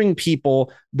hearing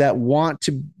people that want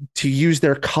to use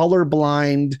their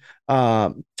colorblind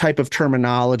type of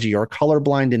terminology or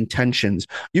colorblind intentions,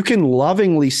 you can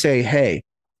lovingly say, hey,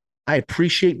 I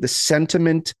appreciate the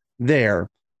sentiment there.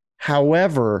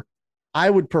 However, I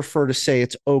would prefer to say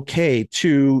it's okay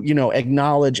to,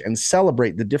 acknowledge and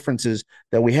celebrate the differences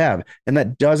that we have. And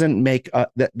that doesn't make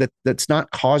that's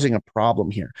not causing a problem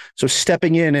here. So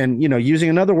stepping in and, using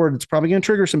another word that's probably going to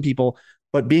trigger some people,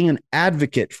 but being an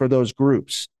advocate for those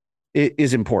groups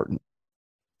is important.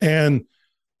 And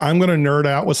I'm going to nerd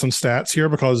out with some stats here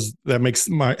because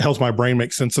that helps my brain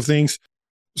make sense of things.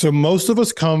 So most of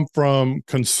us come from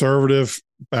conservative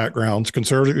backgrounds,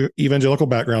 conservative evangelical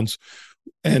backgrounds,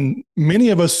 and many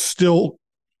of us still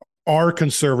are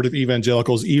conservative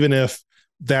evangelicals, even if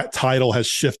that title has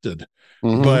shifted.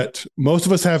 Mm-hmm. But most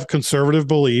of us have conservative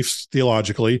beliefs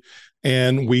theologically,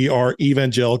 and we are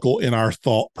evangelical in our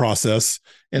thought process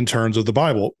in terms of the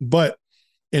Bible. But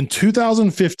in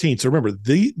 2015, so remember,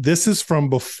 this is from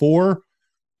before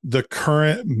the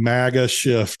current MAGA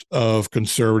shift of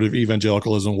conservative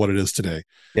evangelicalism, what it is today.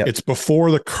 Yep. It's before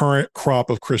the current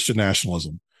crop of Christian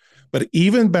nationalism. But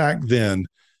even back then,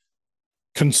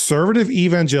 conservative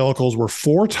evangelicals were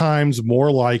 4 times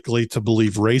more likely to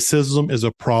believe racism is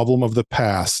a problem of the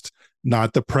past,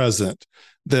 not the present,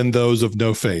 than those of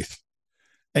no faith.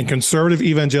 And conservative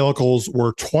evangelicals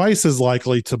were twice as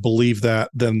likely to believe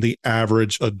that than the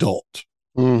average adult.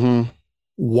 Mm-hmm.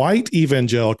 White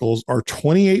evangelicals are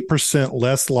 28%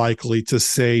 less likely to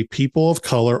say people of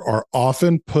color are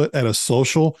often put at a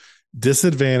social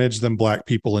disadvantage than Black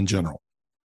people in general.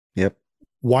 Yep.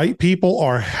 White people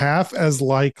are half as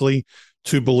likely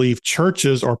to believe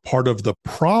churches are part of the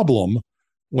problem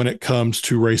when it comes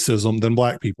to racism than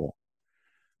Black people.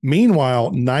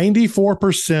 Meanwhile,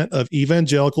 94% of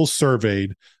evangelicals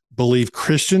surveyed believe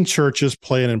Christian churches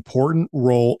play an important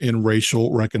role in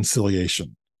racial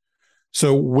reconciliation.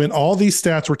 So when all these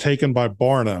stats were taken by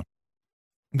Barna,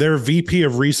 their VP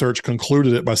of research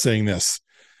concluded it by saying this: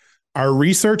 our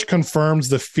research confirms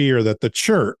the fear that the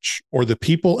church or the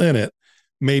people in it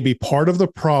may be part of the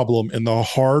problem in the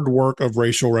hard work of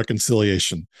racial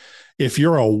reconciliation. If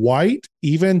you're a white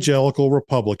evangelical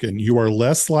Republican, you are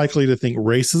less likely to think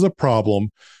race is a problem,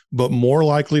 but more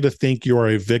likely to think you are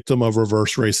a victim of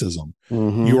reverse racism.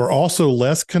 Mm-hmm. You are also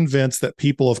less convinced that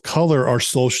people of color are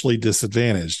socially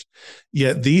disadvantaged.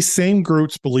 Yet these same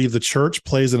groups believe the church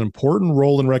plays an important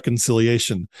role in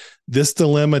reconciliation. This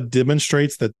dilemma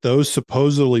demonstrates that those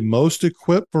supposedly most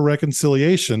equipped for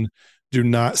reconciliation do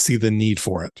not see the need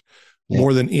for it. Yeah.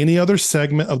 More than any other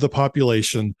segment of the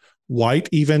population, white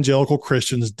evangelical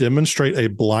Christians demonstrate a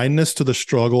blindness to the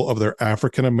struggle of their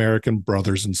African American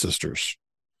brothers and sisters.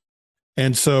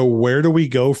 And so where do we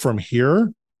go from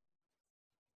here?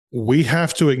 We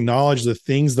have to acknowledge the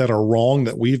things that are wrong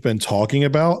that we've been talking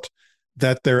about,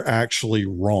 that they're actually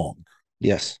wrong.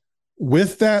 Yes.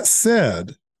 With that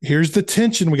said, here's the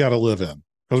tension we got to live in.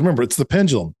 Because remember, it's the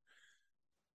pendulum.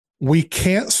 We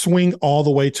can't swing all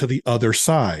the way to the other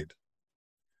side.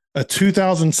 A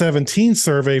 2017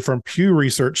 survey from Pew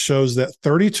Research shows that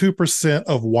 32%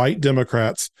 of white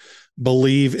Democrats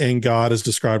believe in God as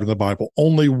described in the Bible.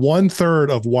 Only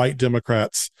 1/3 of white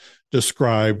Democrats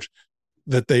described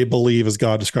that they believe as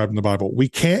God described in the Bible. We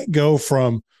can't go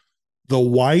from the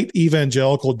white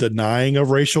evangelical denying of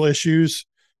racial issues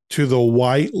to the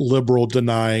white liberal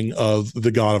denying of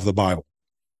the God of the Bible.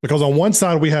 Because on one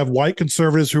side, we have white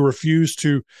conservatives who refuse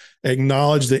to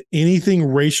acknowledge that anything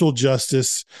racial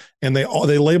justice, and they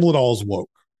label it all as woke.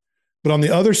 But on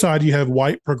the other side, you have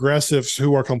white progressives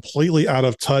who are completely out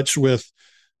of touch with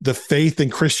the faith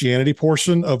and Christianity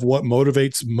portion of what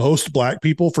motivates most Black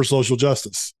people for social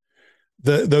justice.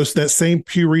 That same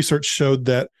Pew Research showed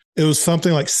that it was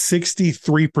something like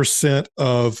 63%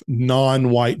 of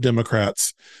non-white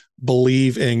Democrats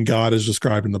believe in God as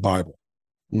described in the Bible.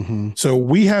 Mm-hmm. So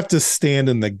we have to stand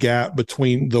in the gap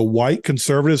between the white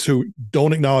conservatives who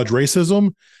don't acknowledge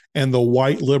racism and the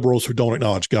white liberals who don't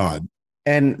acknowledge God.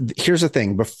 And here's the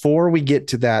thing, before we get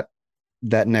to that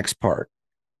next part,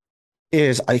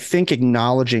 is I think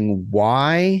acknowledging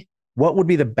what would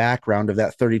be the background of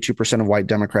that 32% of white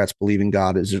Democrats believe in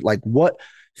God? Is it like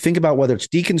think about whether it's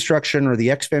deconstruction or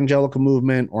the ex-evangelical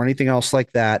movement or anything else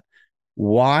like that.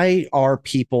 Why are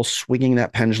people swinging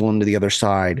that pendulum to the other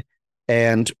side?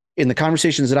 And in the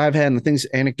conversations that I've had and the things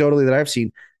anecdotally that I've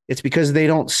seen, it's because they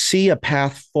don't see a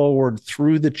path forward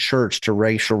through the church to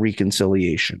racial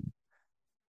reconciliation.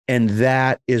 And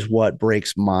that is what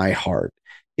breaks my heart,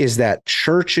 is that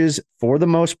churches, for the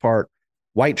most part,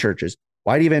 white churches,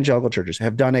 white evangelical churches,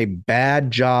 have done a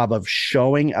bad job of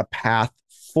showing a path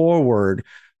forward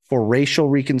for racial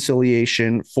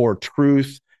reconciliation, for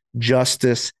truth,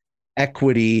 justice,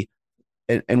 equity.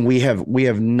 And we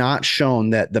have not shown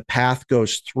that the path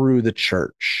goes through the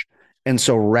church. And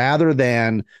so rather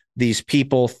than these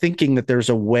people thinking that there's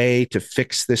a way to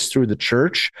fix this through the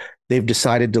church, they've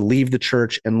decided to leave the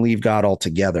church and leave God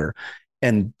altogether.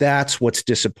 And that's what's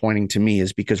disappointing to me,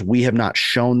 is because we have not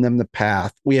shown them the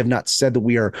path. We have not said that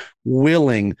we are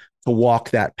willing to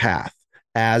walk that path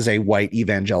as a white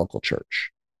evangelical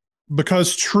church.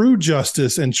 Because true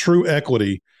justice and true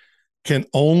equity can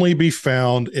only be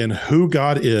found in who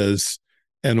God is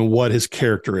and what his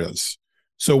character is.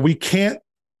 So we can't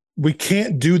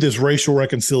do this racial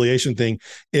reconciliation thing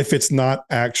if it's not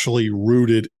actually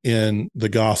rooted in the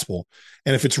gospel.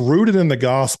 And if it's rooted in the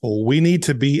gospel, we need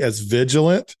to be as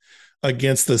vigilant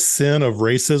against the sin of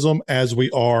racism as we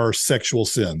are sexual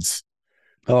sins.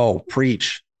 Oh,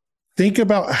 preach. Think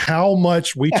about how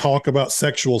much we talk about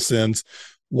sexual sins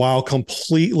while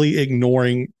completely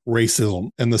ignoring racism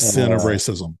and the sin of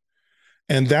racism.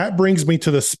 And that brings me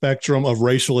to the spectrum of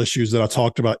racial issues that I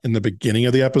talked about in the beginning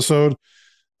of the episode.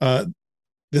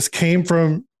 This came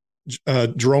from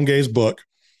Jerome Gay's book.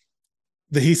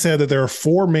 He said that there are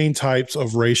 4 main types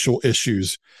of racial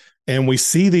issues, and we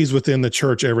see these within the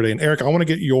church every day. And Eric, I want to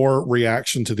get your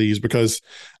reaction to these because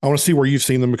I want to see where you've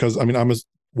seen them, because I'm a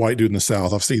white dude in the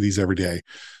South. I see these every day.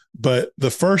 But the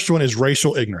first one is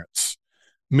racial ignorance.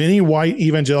 Many white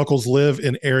evangelicals live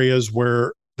in areas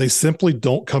where they simply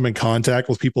don't come in contact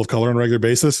with people of color on a regular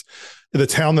basis. In the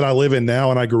town that I live in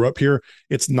now, and I grew up here,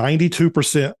 it's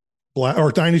 92% Black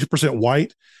or 92%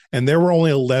 white. And there were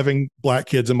only 11 Black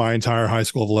kids in my entire high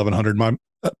school of 1,100. My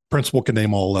principal can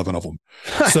name all 11 of them.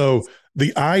 So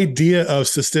the idea of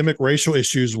systemic racial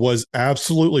issues was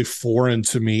absolutely foreign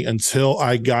to me until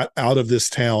I got out of this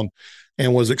town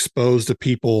and was exposed to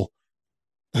people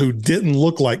who didn't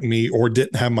look like me or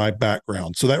didn't have my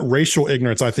background. So that racial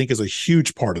ignorance, I think, is a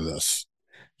huge part of this.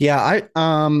 Yeah,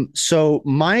 so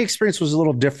my experience was a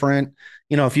little different.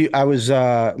 You know, I was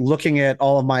looking at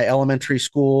all of my elementary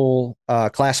school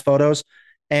class photos,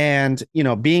 and, you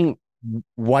know, being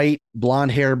white,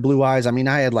 blonde hair, blue eyes. I mean,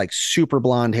 I had like super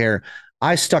blonde hair.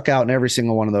 I stuck out in every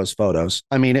single one of those photos.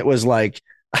 I mean, it was like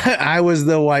I was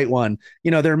the white one.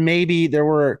 You know, there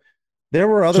were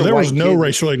other. So there was no kids.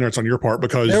 Racial ignorance on your part,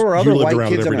 because there were other white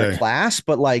kids in our day. class,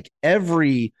 but like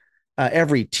every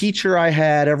teacher I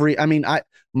had,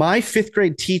 my 5th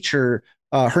grade teacher,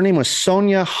 her name was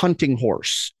Sonia Hunting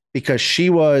Horse, because she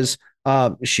was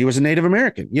a Native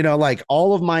American. You know, like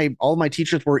all of my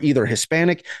teachers were either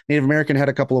Hispanic, Native American, had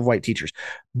a couple of white teachers,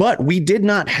 but we did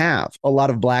not have a lot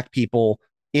of Black people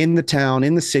in the town,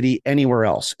 in the city, anywhere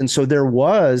else. And so there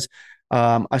was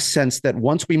a sense that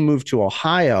once we moved to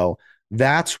Ohio,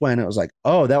 that's when it was like,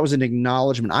 oh, that was an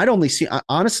acknowledgement. I'd only seen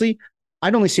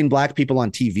Black people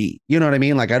on TV. You know what I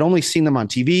mean? Like I'd only seen them on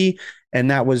TV, and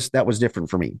that was different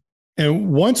for me.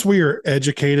 And once we are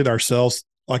educated ourselves,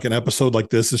 like an episode like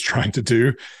this is trying to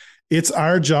do, it's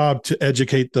our job to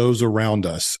educate those around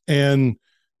us. And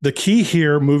the key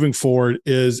here moving forward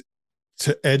is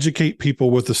to educate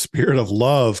people with the spirit of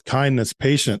love, kindness,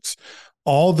 patience,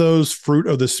 all those fruit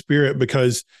of the Spirit,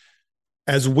 because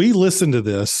as we listen to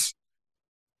this,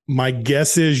 my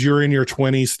guess is you're in your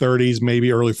 20s, 30s,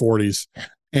 maybe early 40s,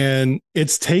 and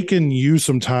it's taken you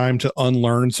some time to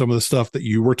unlearn some of the stuff that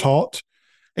you were taught,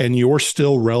 and you're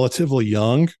still relatively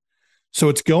young. So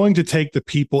it's going to take the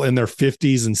people in their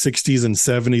 50s and 60s and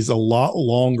 70s a lot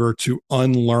longer to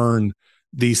unlearn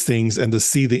these things and to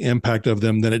see the impact of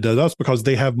them than it does us, because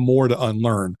they have more to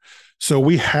unlearn. So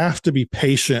we have to be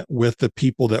patient with the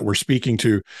people that we're speaking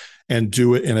to and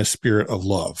do it in a spirit of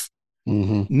love.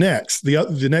 Mm-hmm. Next,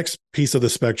 the next piece of the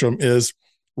spectrum is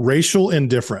racial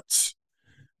indifference.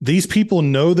 These people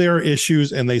know their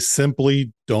issues and they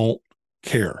simply don't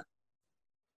care.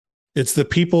 It's the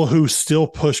people who still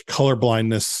push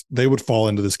colorblindness. They would fall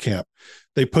into this camp.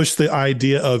 They push the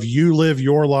idea of you live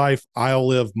your life, I'll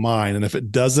live mine. And if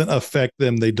it doesn't affect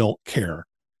them, they don't care.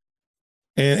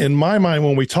 And in my mind,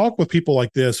 when we talk with people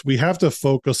like this, we have to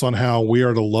focus on how we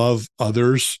are to love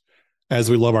others as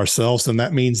we love ourselves. And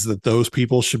that means that those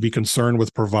people should be concerned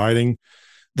with providing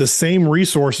the same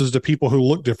resources to people who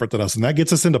look different than us. And that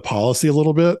gets us into policy a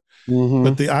little bit. Mm-hmm.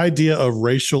 But the idea of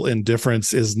racial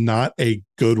indifference is not a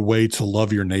good way to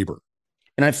love your neighbor.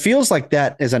 And it feels like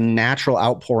that is a natural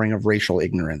outpouring of racial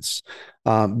ignorance,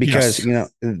 because, Yes. you know,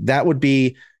 that would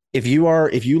be if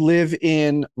you live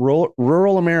in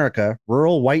rural America,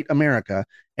 rural white America,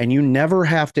 and you never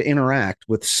have to interact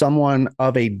with someone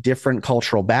of a different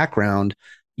cultural background,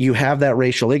 you have that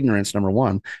racial ignorance, number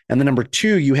one. And then number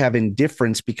two, you have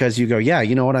indifference because you go, yeah,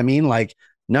 you know what I mean? Like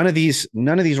none of these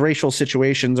racial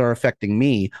situations are affecting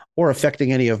me or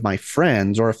affecting any of my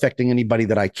friends or affecting anybody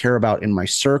that I care about in my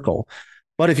circle.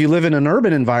 But if you live in an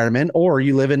urban environment or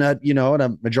you live in in a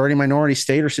majority minority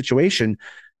state or situation,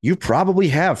 you probably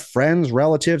have friends,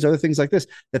 relatives, other things like this,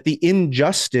 that the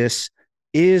injustice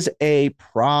is a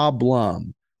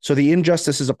problem. So the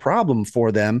injustice is a problem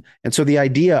for them. And so the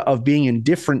idea of being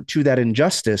indifferent to that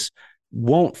injustice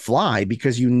won't fly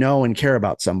because you know and care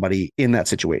about somebody in that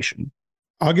situation.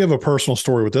 I'll give a personal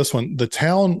story with this one.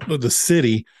 The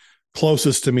city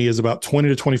closest to me is about 20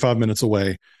 to 25 minutes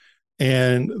away.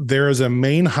 And there is a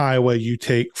main highway you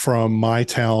take from my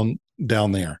town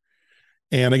down there.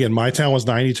 And again, my town was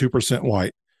 92%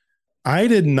 white. I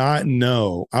did not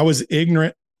know, I was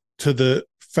ignorant to the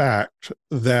fact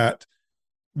that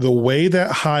the way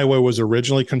that highway was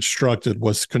originally constructed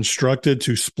was constructed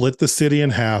to split the city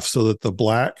in half so that the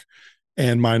Black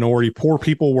and minority poor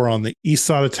people were on the east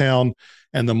side of town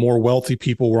and the more wealthy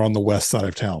people were on the west side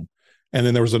of town. And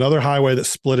then there was another highway that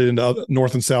split it into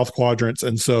north and south quadrants.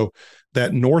 And so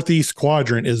that northeast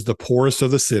quadrant is the poorest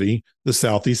of the city. The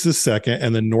southeast is second,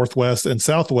 and then northwest and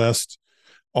southwest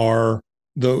are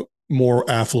the more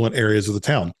affluent areas of the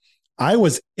town. I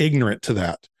was ignorant to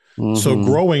that. Mm-hmm. So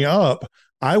growing up,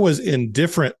 I was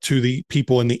indifferent to the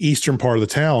people in the eastern part of the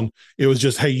town. It was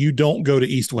just, hey, you don't go to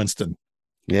East Winston.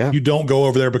 Yeah. You don't go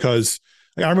over there because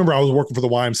I remember I was working for the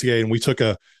YMCA and we took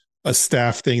a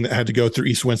staff thing that had to go through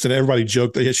East Winston. Everybody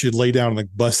joked that it should lay down in the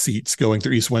bus seats going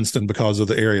through East Winston because of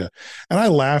the area. And I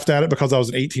laughed at it because I was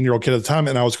an 18-year-old kid at the time.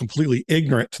 And I was completely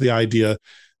ignorant to the idea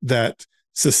that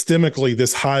systemically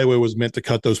this highway was meant to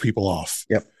cut those people off.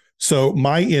 Yep. So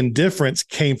my indifference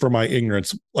came from my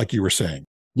ignorance, like you were saying.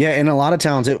 Yeah, in a lot of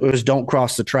towns, it was don't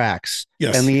cross the tracks.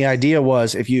 Yes. And the idea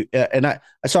was if you, and I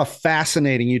saw a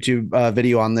fascinating YouTube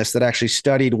video on this that actually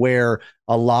studied where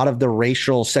a lot of the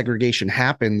racial segregation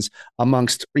happens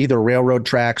amongst either railroad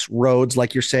tracks, roads,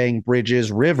 like you're saying,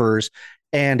 bridges, rivers.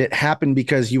 And it happened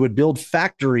because you would build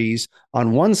factories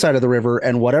on one side of the river,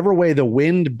 and whatever way the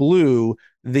wind blew,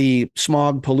 the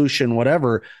smog, pollution,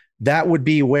 whatever, that would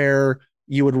be where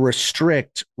you would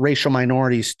restrict racial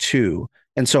minorities to.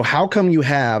 And so how come you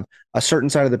have a certain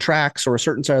side of the tracks or a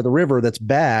certain side of the river that's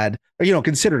bad, or,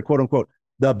 considered quote unquote,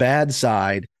 the bad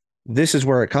side? This is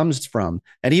where it comes from.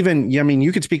 And even,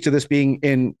 you could speak to this being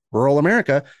in rural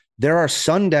America. There are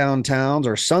sundown towns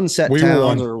or sunset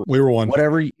towns or we were one.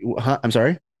 Whatever. I'm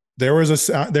sorry. There was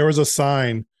a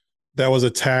sign that was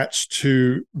attached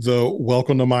to the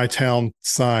Welcome to My Town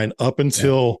sign up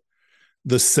until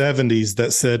the 70s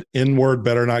that said N-word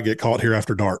better not get caught here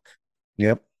after dark.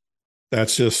 Yep.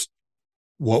 That's just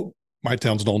what my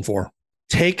town's known for.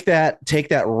 Take that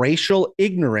racial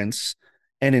ignorance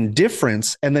and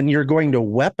indifference, and then you're going to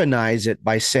weaponize it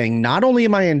by saying, not only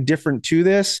am I indifferent to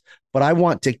this, but I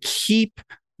want to keep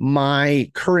my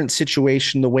current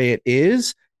situation the way it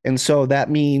is. And so that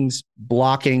means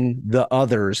blocking the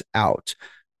others out.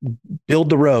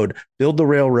 Build the road, build the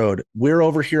railroad. We're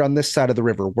over here on this side of the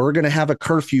river. We're going to have a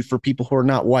curfew for people who are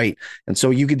not white. And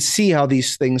so you can see how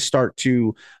these things start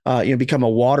to become a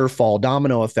waterfall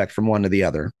domino effect from one to the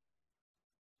other.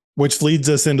 Which leads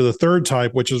us into the third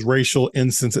type, which is racial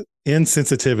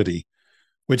insensitivity,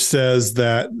 which says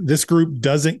that this group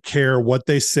doesn't care what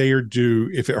they say or do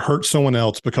if it hurts someone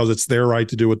else, because it's their right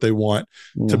to do what they want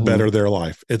to better their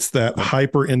life. It's that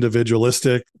hyper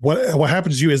individualistic. What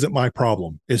happens to you isn't my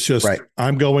problem. It's just,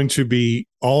 I'm going to be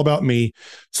all about me.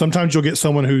 Sometimes you'll get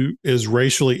someone who is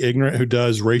racially ignorant, who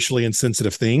does racially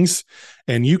insensitive things,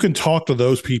 and you can talk to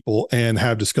those people and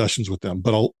have discussions with them.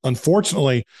 But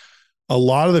unfortunately, a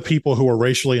lot of the people who are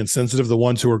racially insensitive, the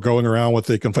ones who are going around with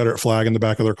the Confederate flag in the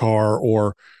back of their car,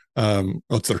 or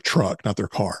it's their truck, not their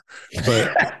car.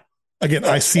 But again,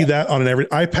 I see that on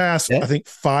I pass, I think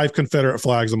 5 Confederate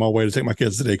flags on my way to take my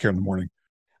kids to daycare in the morning.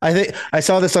 I think I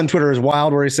saw this on Twitter as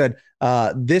wild, where he said,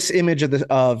 this image of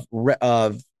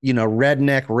redneck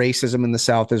racism in the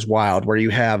South is wild, where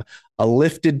you have a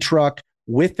lifted truck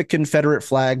with the Confederate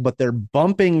flag, but they're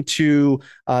bumping to,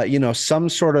 some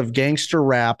sort of gangster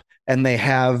rap, and they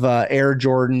have Air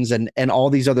Jordans and all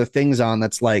these other things on.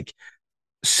 That's like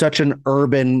such an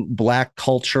urban Black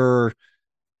culture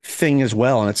thing as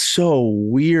well. And it's so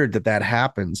weird that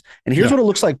happens. And here's what it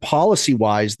looks like policy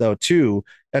wise, though, too,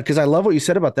 because I love what you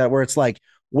said about that, where it's like,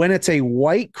 when it's a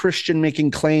white Christian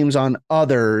making claims on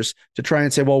others to try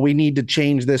and say, well, we need to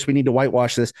change this, we need to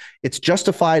whitewash this, it's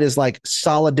justified as like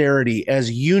solidarity,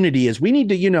 as unity, as we need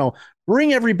to,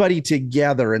 bring everybody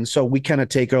together. And so we kind of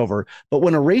take over. But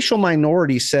when a racial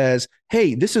minority says,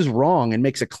 hey, this is wrong, and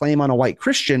makes a claim on a white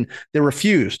Christian, they're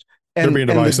refused. And they're being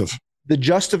divisive. The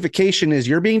justification is,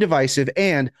 you're being divisive,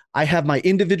 and I have my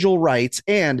individual rights,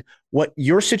 and what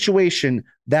your situation,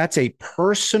 that's a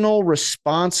personal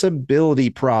responsibility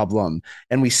problem.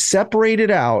 And we separate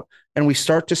it out, and we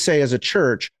start to say as a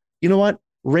church, you know what?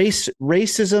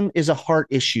 Racism is a heart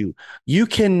issue. You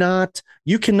cannot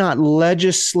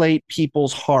legislate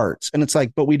people's hearts. And it's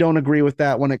like, but we don't agree with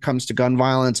that when it comes to gun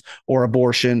violence or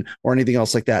abortion or anything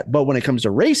else like that. But when it comes to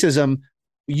racism,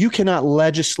 you cannot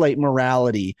legislate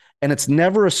morality, and it's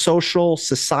never a social,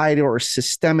 society, or a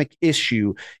systemic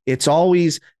issue. It's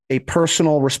always a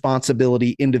personal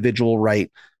responsibility, individual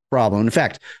right problem. In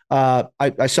fact,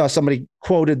 I saw somebody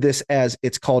quoted this as,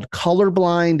 it's called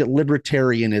colorblind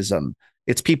libertarianism.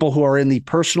 It's people who are in the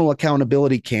personal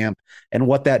accountability camp. And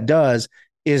what that does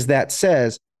is that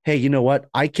says, hey, you know what?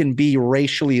 I can be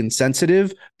racially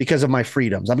insensitive because of my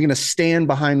freedoms. I'm going to stand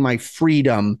behind my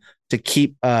freedom to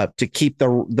keep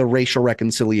the racial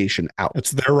reconciliation out.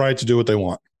 It's their right to do what they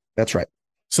want. That's right.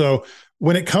 So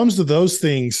when it comes to those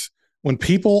things, when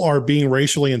people are being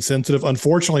racially insensitive,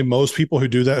 unfortunately, most people who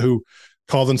do that, who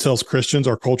call themselves Christians,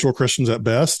 are cultural Christians at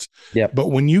best. Yep. But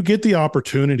when you get the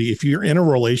opportunity, if you're in a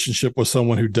relationship with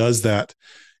someone who does that,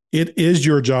 it is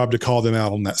your job to call them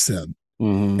out on that sin.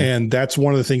 Mm-hmm. And that's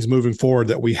one of the things moving forward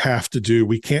that we have to do.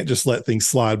 We can't just let things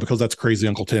slide because that's crazy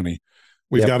Uncle Timmy.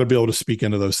 We've got to be able to speak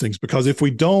into those things, because if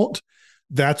we don't,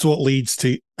 that's what leads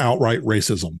to outright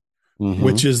racism,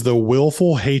 which is the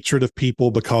willful hatred of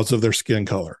people because of their skin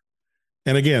color.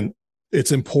 And again,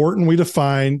 it's important we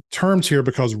define terms here,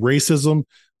 because racism,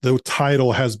 the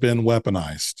title, has been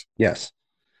weaponized. Yes.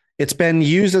 It's been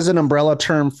used as an umbrella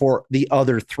term for the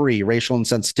other three: racial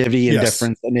insensitivity,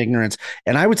 indifference, and ignorance.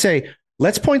 And I would say,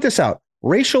 let's point this out.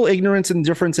 Racial ignorance,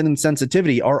 indifference, and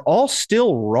insensitivity are all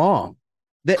still wrong.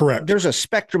 Correct. There's a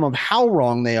spectrum of how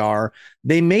wrong they are.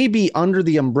 They may be under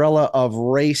the umbrella of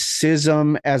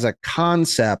racism as a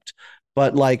concept,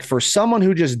 but like for someone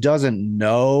who just doesn't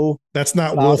know, that's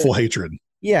not willful hatred.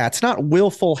 Yeah, it's not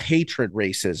willful hatred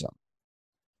racism.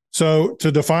 So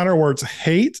to define our words,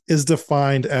 hate is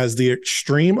defined as the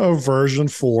extreme aversion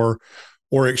for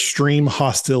or extreme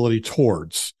hostility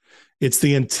towards. It's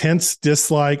the intense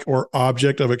dislike or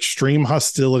object of extreme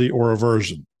hostility or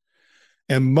aversion.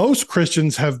 And most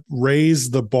Christians have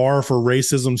raised the bar for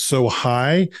racism so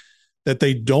high that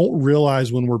they don't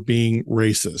realize when we're being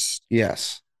racist.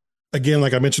 Yes. Again,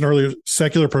 like I mentioned earlier,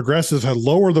 secular progressives have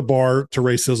lowered the bar to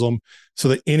racism so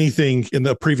that anything in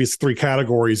the previous 3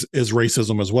 categories is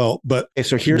racism as well. But okay,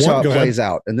 so here's how it plays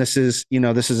out. And this is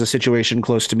a situation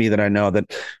close to me that I know,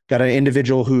 that got an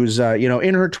individual who's,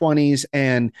 in her 20s,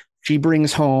 and she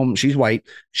brings home, she's white.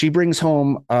 She brings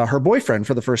home her boyfriend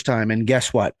for the first time. And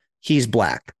guess what? He's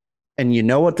Black. And you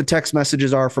know what the text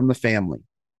messages are from the family?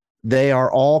 They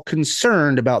are all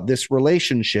concerned about this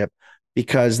relationship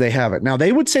because they have it. Now,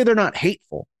 they would say they're not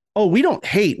hateful. Oh, we don't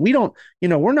hate. We don't,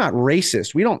 we're not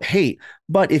racist. We don't hate.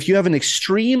 But if you have an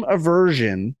extreme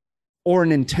aversion or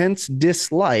an intense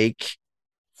dislike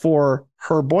for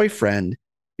her boyfriend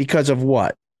because of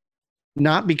what?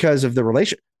 Not because of the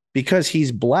relation, because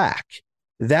he's Black,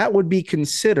 that would be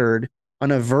considered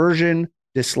an aversion,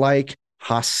 dislike,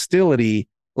 hostility.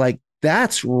 Like,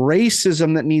 that's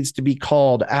racism that needs to be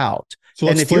called out. So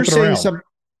let's flip it around.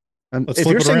 Let's If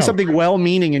flip you're it saying around. something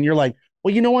well-meaning and you're like,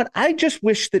 well, you know what? I just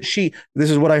wish that this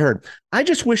is what I heard. I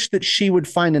just wish that she would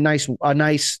find a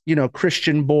nice,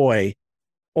 Christian boy,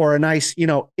 or a nice,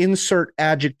 insert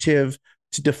adjective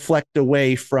to deflect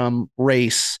away from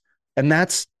race. And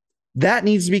that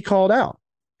needs to be called out.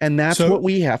 And that's So- what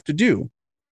we have to do.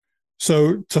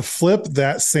 So to flip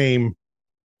that same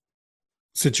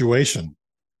situation,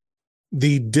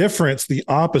 the difference, the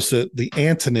opposite, the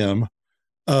antonym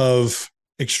of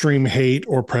extreme hate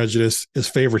or prejudice is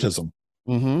favoritism.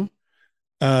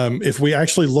 Mm-hmm. If we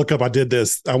actually look up, I did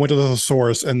this, I went to the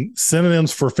thesaurus, and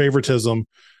synonyms for favoritism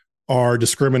are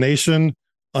discrimination,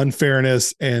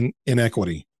 unfairness, and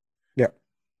inequity. Yeah.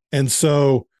 And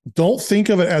so don't think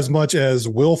of it as much as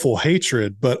willful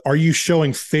hatred, but are you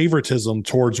showing favoritism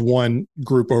towards one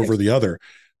group over the other?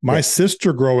 My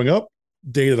sister growing up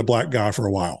dated a black guy for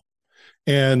a while,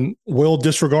 and will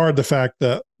disregard the fact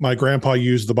that my grandpa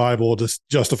used the Bible to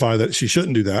justify that she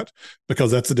shouldn't do that,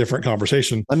 because that's a different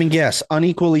conversation. Let me guess.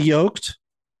 Unequally yoked?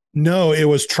 No, it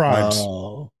was tribes.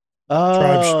 Oh.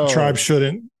 Tribes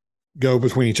shouldn't go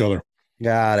between each other.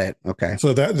 Got it. Okay.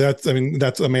 So that's a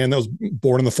man that was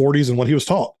born in the 40s and what he was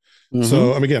taught. Mhm.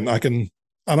 So again,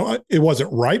 it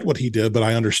wasn't right what he did, but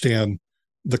I understand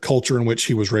the culture in which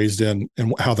he was raised in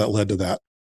and how that led to that.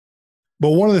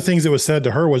 But one of the things that was said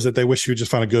to her was that they wish she would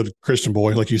just find a good Christian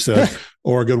boy, like you said,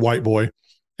 or a good white boy.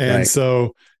 And Right.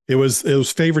 so it was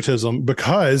favoritism,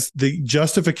 because the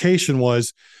justification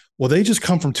was, well, they just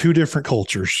come from two different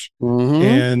cultures. Mhm.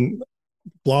 And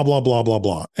blah, blah, blah, blah,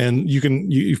 blah. And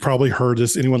you've probably heard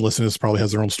this. Anyone listening to this probably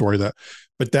has their own story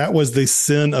but that was the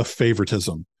sin of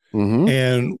favoritism. Mhm.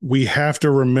 And we have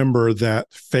to remember that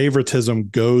favoritism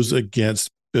goes against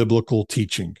biblical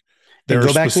teaching. And There go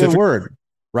are back to specific- the word,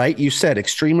 right? You said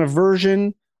extreme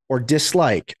aversion or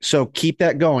dislike. So keep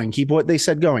that going. Keep what they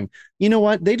said going. You know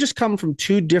what? They just come from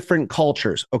two different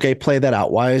cultures. Okay, play that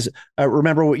out. Why is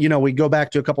remember what we go back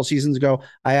to a couple seasons ago.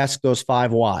 I asked those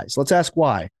 5 whys. Let's ask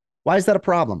why. Why is that a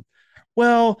problem?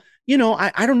 Well,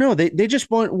 I don't know. They just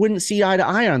wouldn't see eye to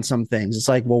eye on some things. It's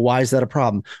like, well, why is that a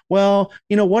problem? Well,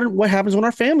 what happens when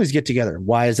our families get together?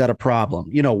 Why is that a problem?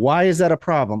 Why is that a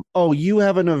problem? Oh, you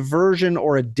have an aversion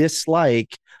or a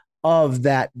dislike of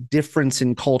that difference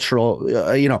in cultural,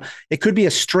 it could be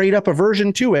a straight up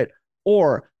aversion to it,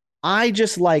 or I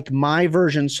just like my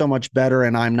version so much better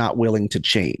and I'm not willing to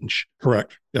change.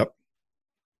 Correct. Yep.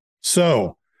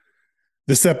 So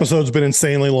this episode's been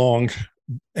insanely long,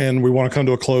 and we want to come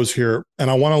to a close here.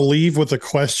 And I want to leave with a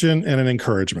question and an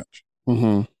encouragement.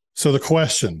 Mm-hmm. So the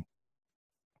question,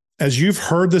 as you've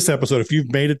heard this episode, if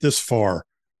you've made it this far,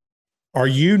 are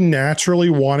you naturally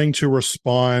wanting to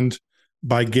respond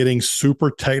by getting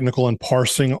super technical and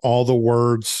parsing all the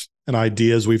words and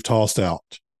ideas we've tossed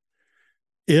out?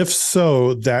 If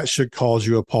so, that should cause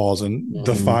you a pause, and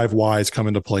the 5 whys come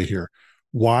into play here.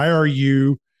 Why are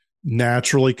you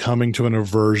naturally coming to an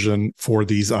aversion for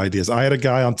these ideas? I had a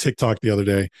guy on TikTok the other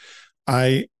day.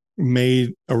 I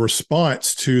made a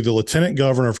response to the lieutenant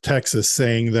governor of Texas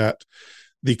saying that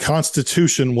the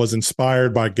Constitution was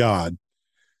inspired by God.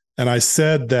 And I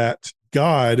said that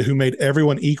God, who made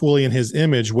everyone equally in his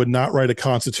image, would not write a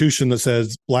constitution that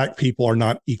says black people are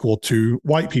not equal to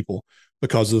white people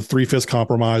because of the 3/5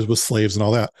 compromise with slaves and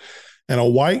all that. And a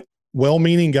white,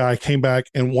 well-meaning guy came back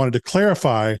and wanted to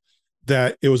clarify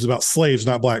that it was about slaves,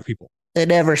 not black people, It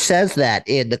never says that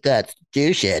in the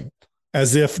Constitution.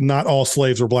 as if not all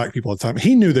slaves were black people at the time.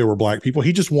 He knew they were black people.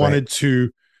 He just wanted to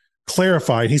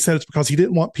clarify. And he said it's because he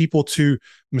didn't want people to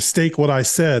mistake what I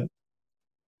said.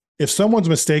 If someone's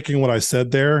mistaking what I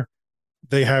said there,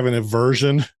 they have an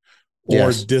aversion or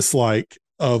Yes. dislike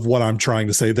of what I'm trying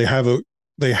to say. They have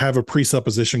a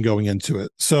presupposition going into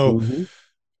it. So Mhm.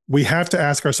 we have to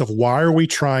ask ourselves, why are we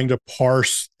trying to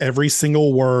parse every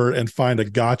single word and find a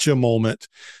gotcha moment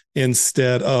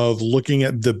instead of looking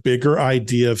at the bigger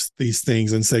idea of these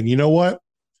things and saying, you know what?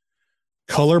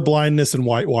 Color blindness and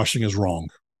whitewashing is wrong.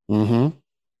 Mhm.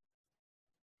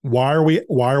 Why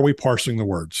are we parsing the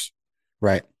words?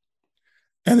 Right.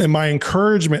 And then my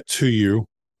encouragement to you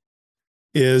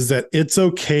is that it's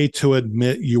okay to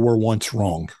admit you were once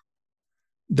wrong.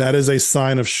 That is a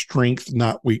sign of strength,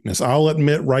 not weakness. I'll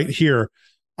admit right here,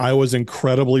 I was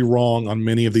incredibly wrong on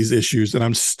many of these issues, and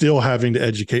I'm still having to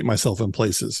educate myself in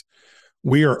places.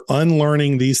 We are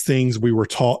unlearning these things we were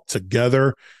taught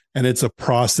together, and it's a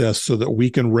process so that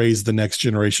we can raise the next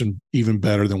generation even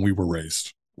better than we were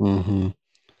raised. Mm-hmm.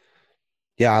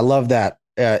 Yeah, I love that.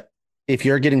 If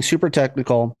you're getting super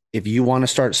technical, if you want to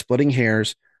start splitting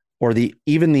hairs, or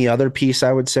even the other piece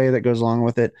I would say that goes along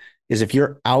with it is if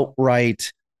you're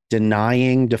outright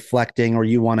denying, deflecting, or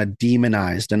you want to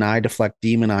demonize, deny, deflect,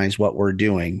 demonize what we're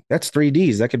doing. That's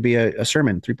 3Ds. That could be a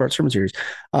sermon, 3-part sermon series.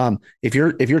 If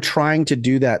you're trying to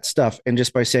do that stuff, and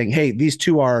just by saying, hey, these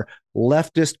two are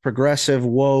leftist, progressive,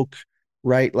 woke,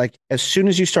 right? Like as soon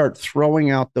as you start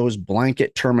throwing out those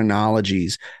blanket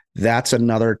terminologies, that's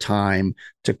another time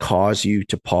to cause you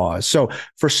to pause. So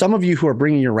for some of you who are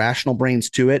bringing your rational brains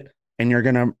to it, and you're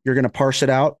gonna parse it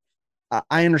out,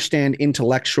 I understand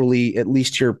intellectually, at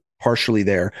least you're partially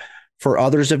there. For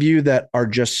others of you that are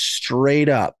just straight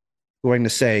up going to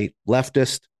say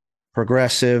leftist,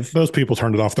 progressive, Those people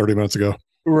turned it off 30 minutes ago.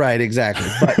 right? Exactly.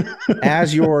 But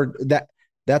as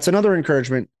that's another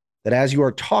encouragement, that as you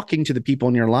are talking to the people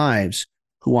in your lives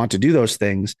who want to do those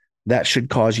things, that should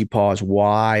cause you pause.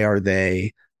 Why are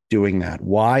they doing that?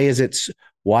 Why is it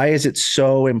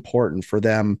so important for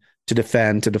them to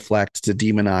defend, to deflect, to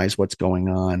demonize what's going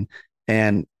on?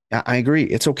 And I agree.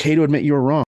 It's okay to admit you were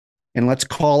wrong. And let's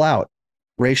call out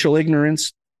racial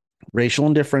ignorance, racial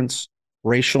indifference,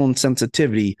 racial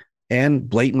insensitivity, and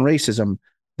blatant racism.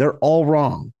 They're all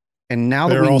wrong. And now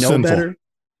that we know sinful. better,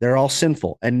 they're all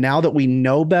sinful. And now that we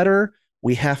know better,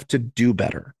 we have to do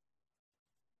better.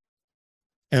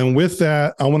 And with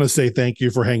that, I want to say thank you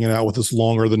for hanging out with us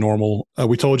longer than normal.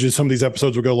 We told you some of these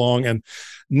episodes would go long, and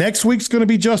next week's going to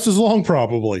be just as long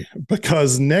probably,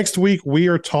 because next week we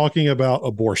are talking about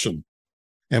abortion.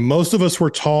 And most of us were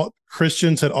taught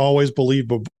Christians had always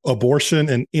believed abortion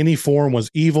in any form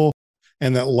was evil,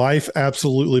 and that life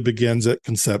absolutely begins at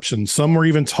conception. Some were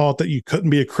even taught that you couldn't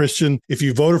be a Christian if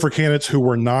you voted for candidates who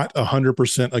were not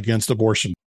 100% against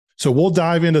abortion. So we'll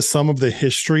dive into some of the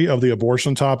history of the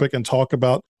abortion topic and talk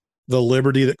about the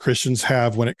liberty that Christians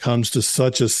have when it comes to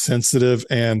such a sensitive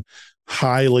and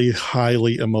highly,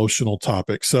 highly emotional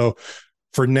topic. So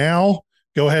for now,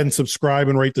 go ahead and subscribe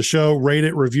and rate the show, rate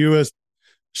it, review us,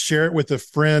 share it with a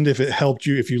friend if it helped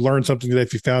you, if you learned something today,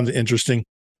 if you found it interesting.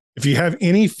 If you have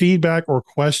any feedback or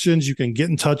questions, you can get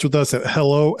in touch with us at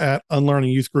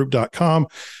hello@unlearningyouthgroup.com.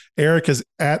 Eric is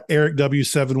at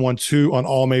EricW712 on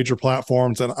all major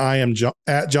platforms, and I am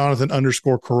at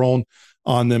Jonathan_Caron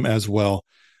on them as well.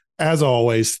 As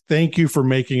always, thank you for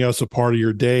making us a part of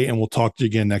your day, and we'll talk to you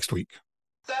again next week.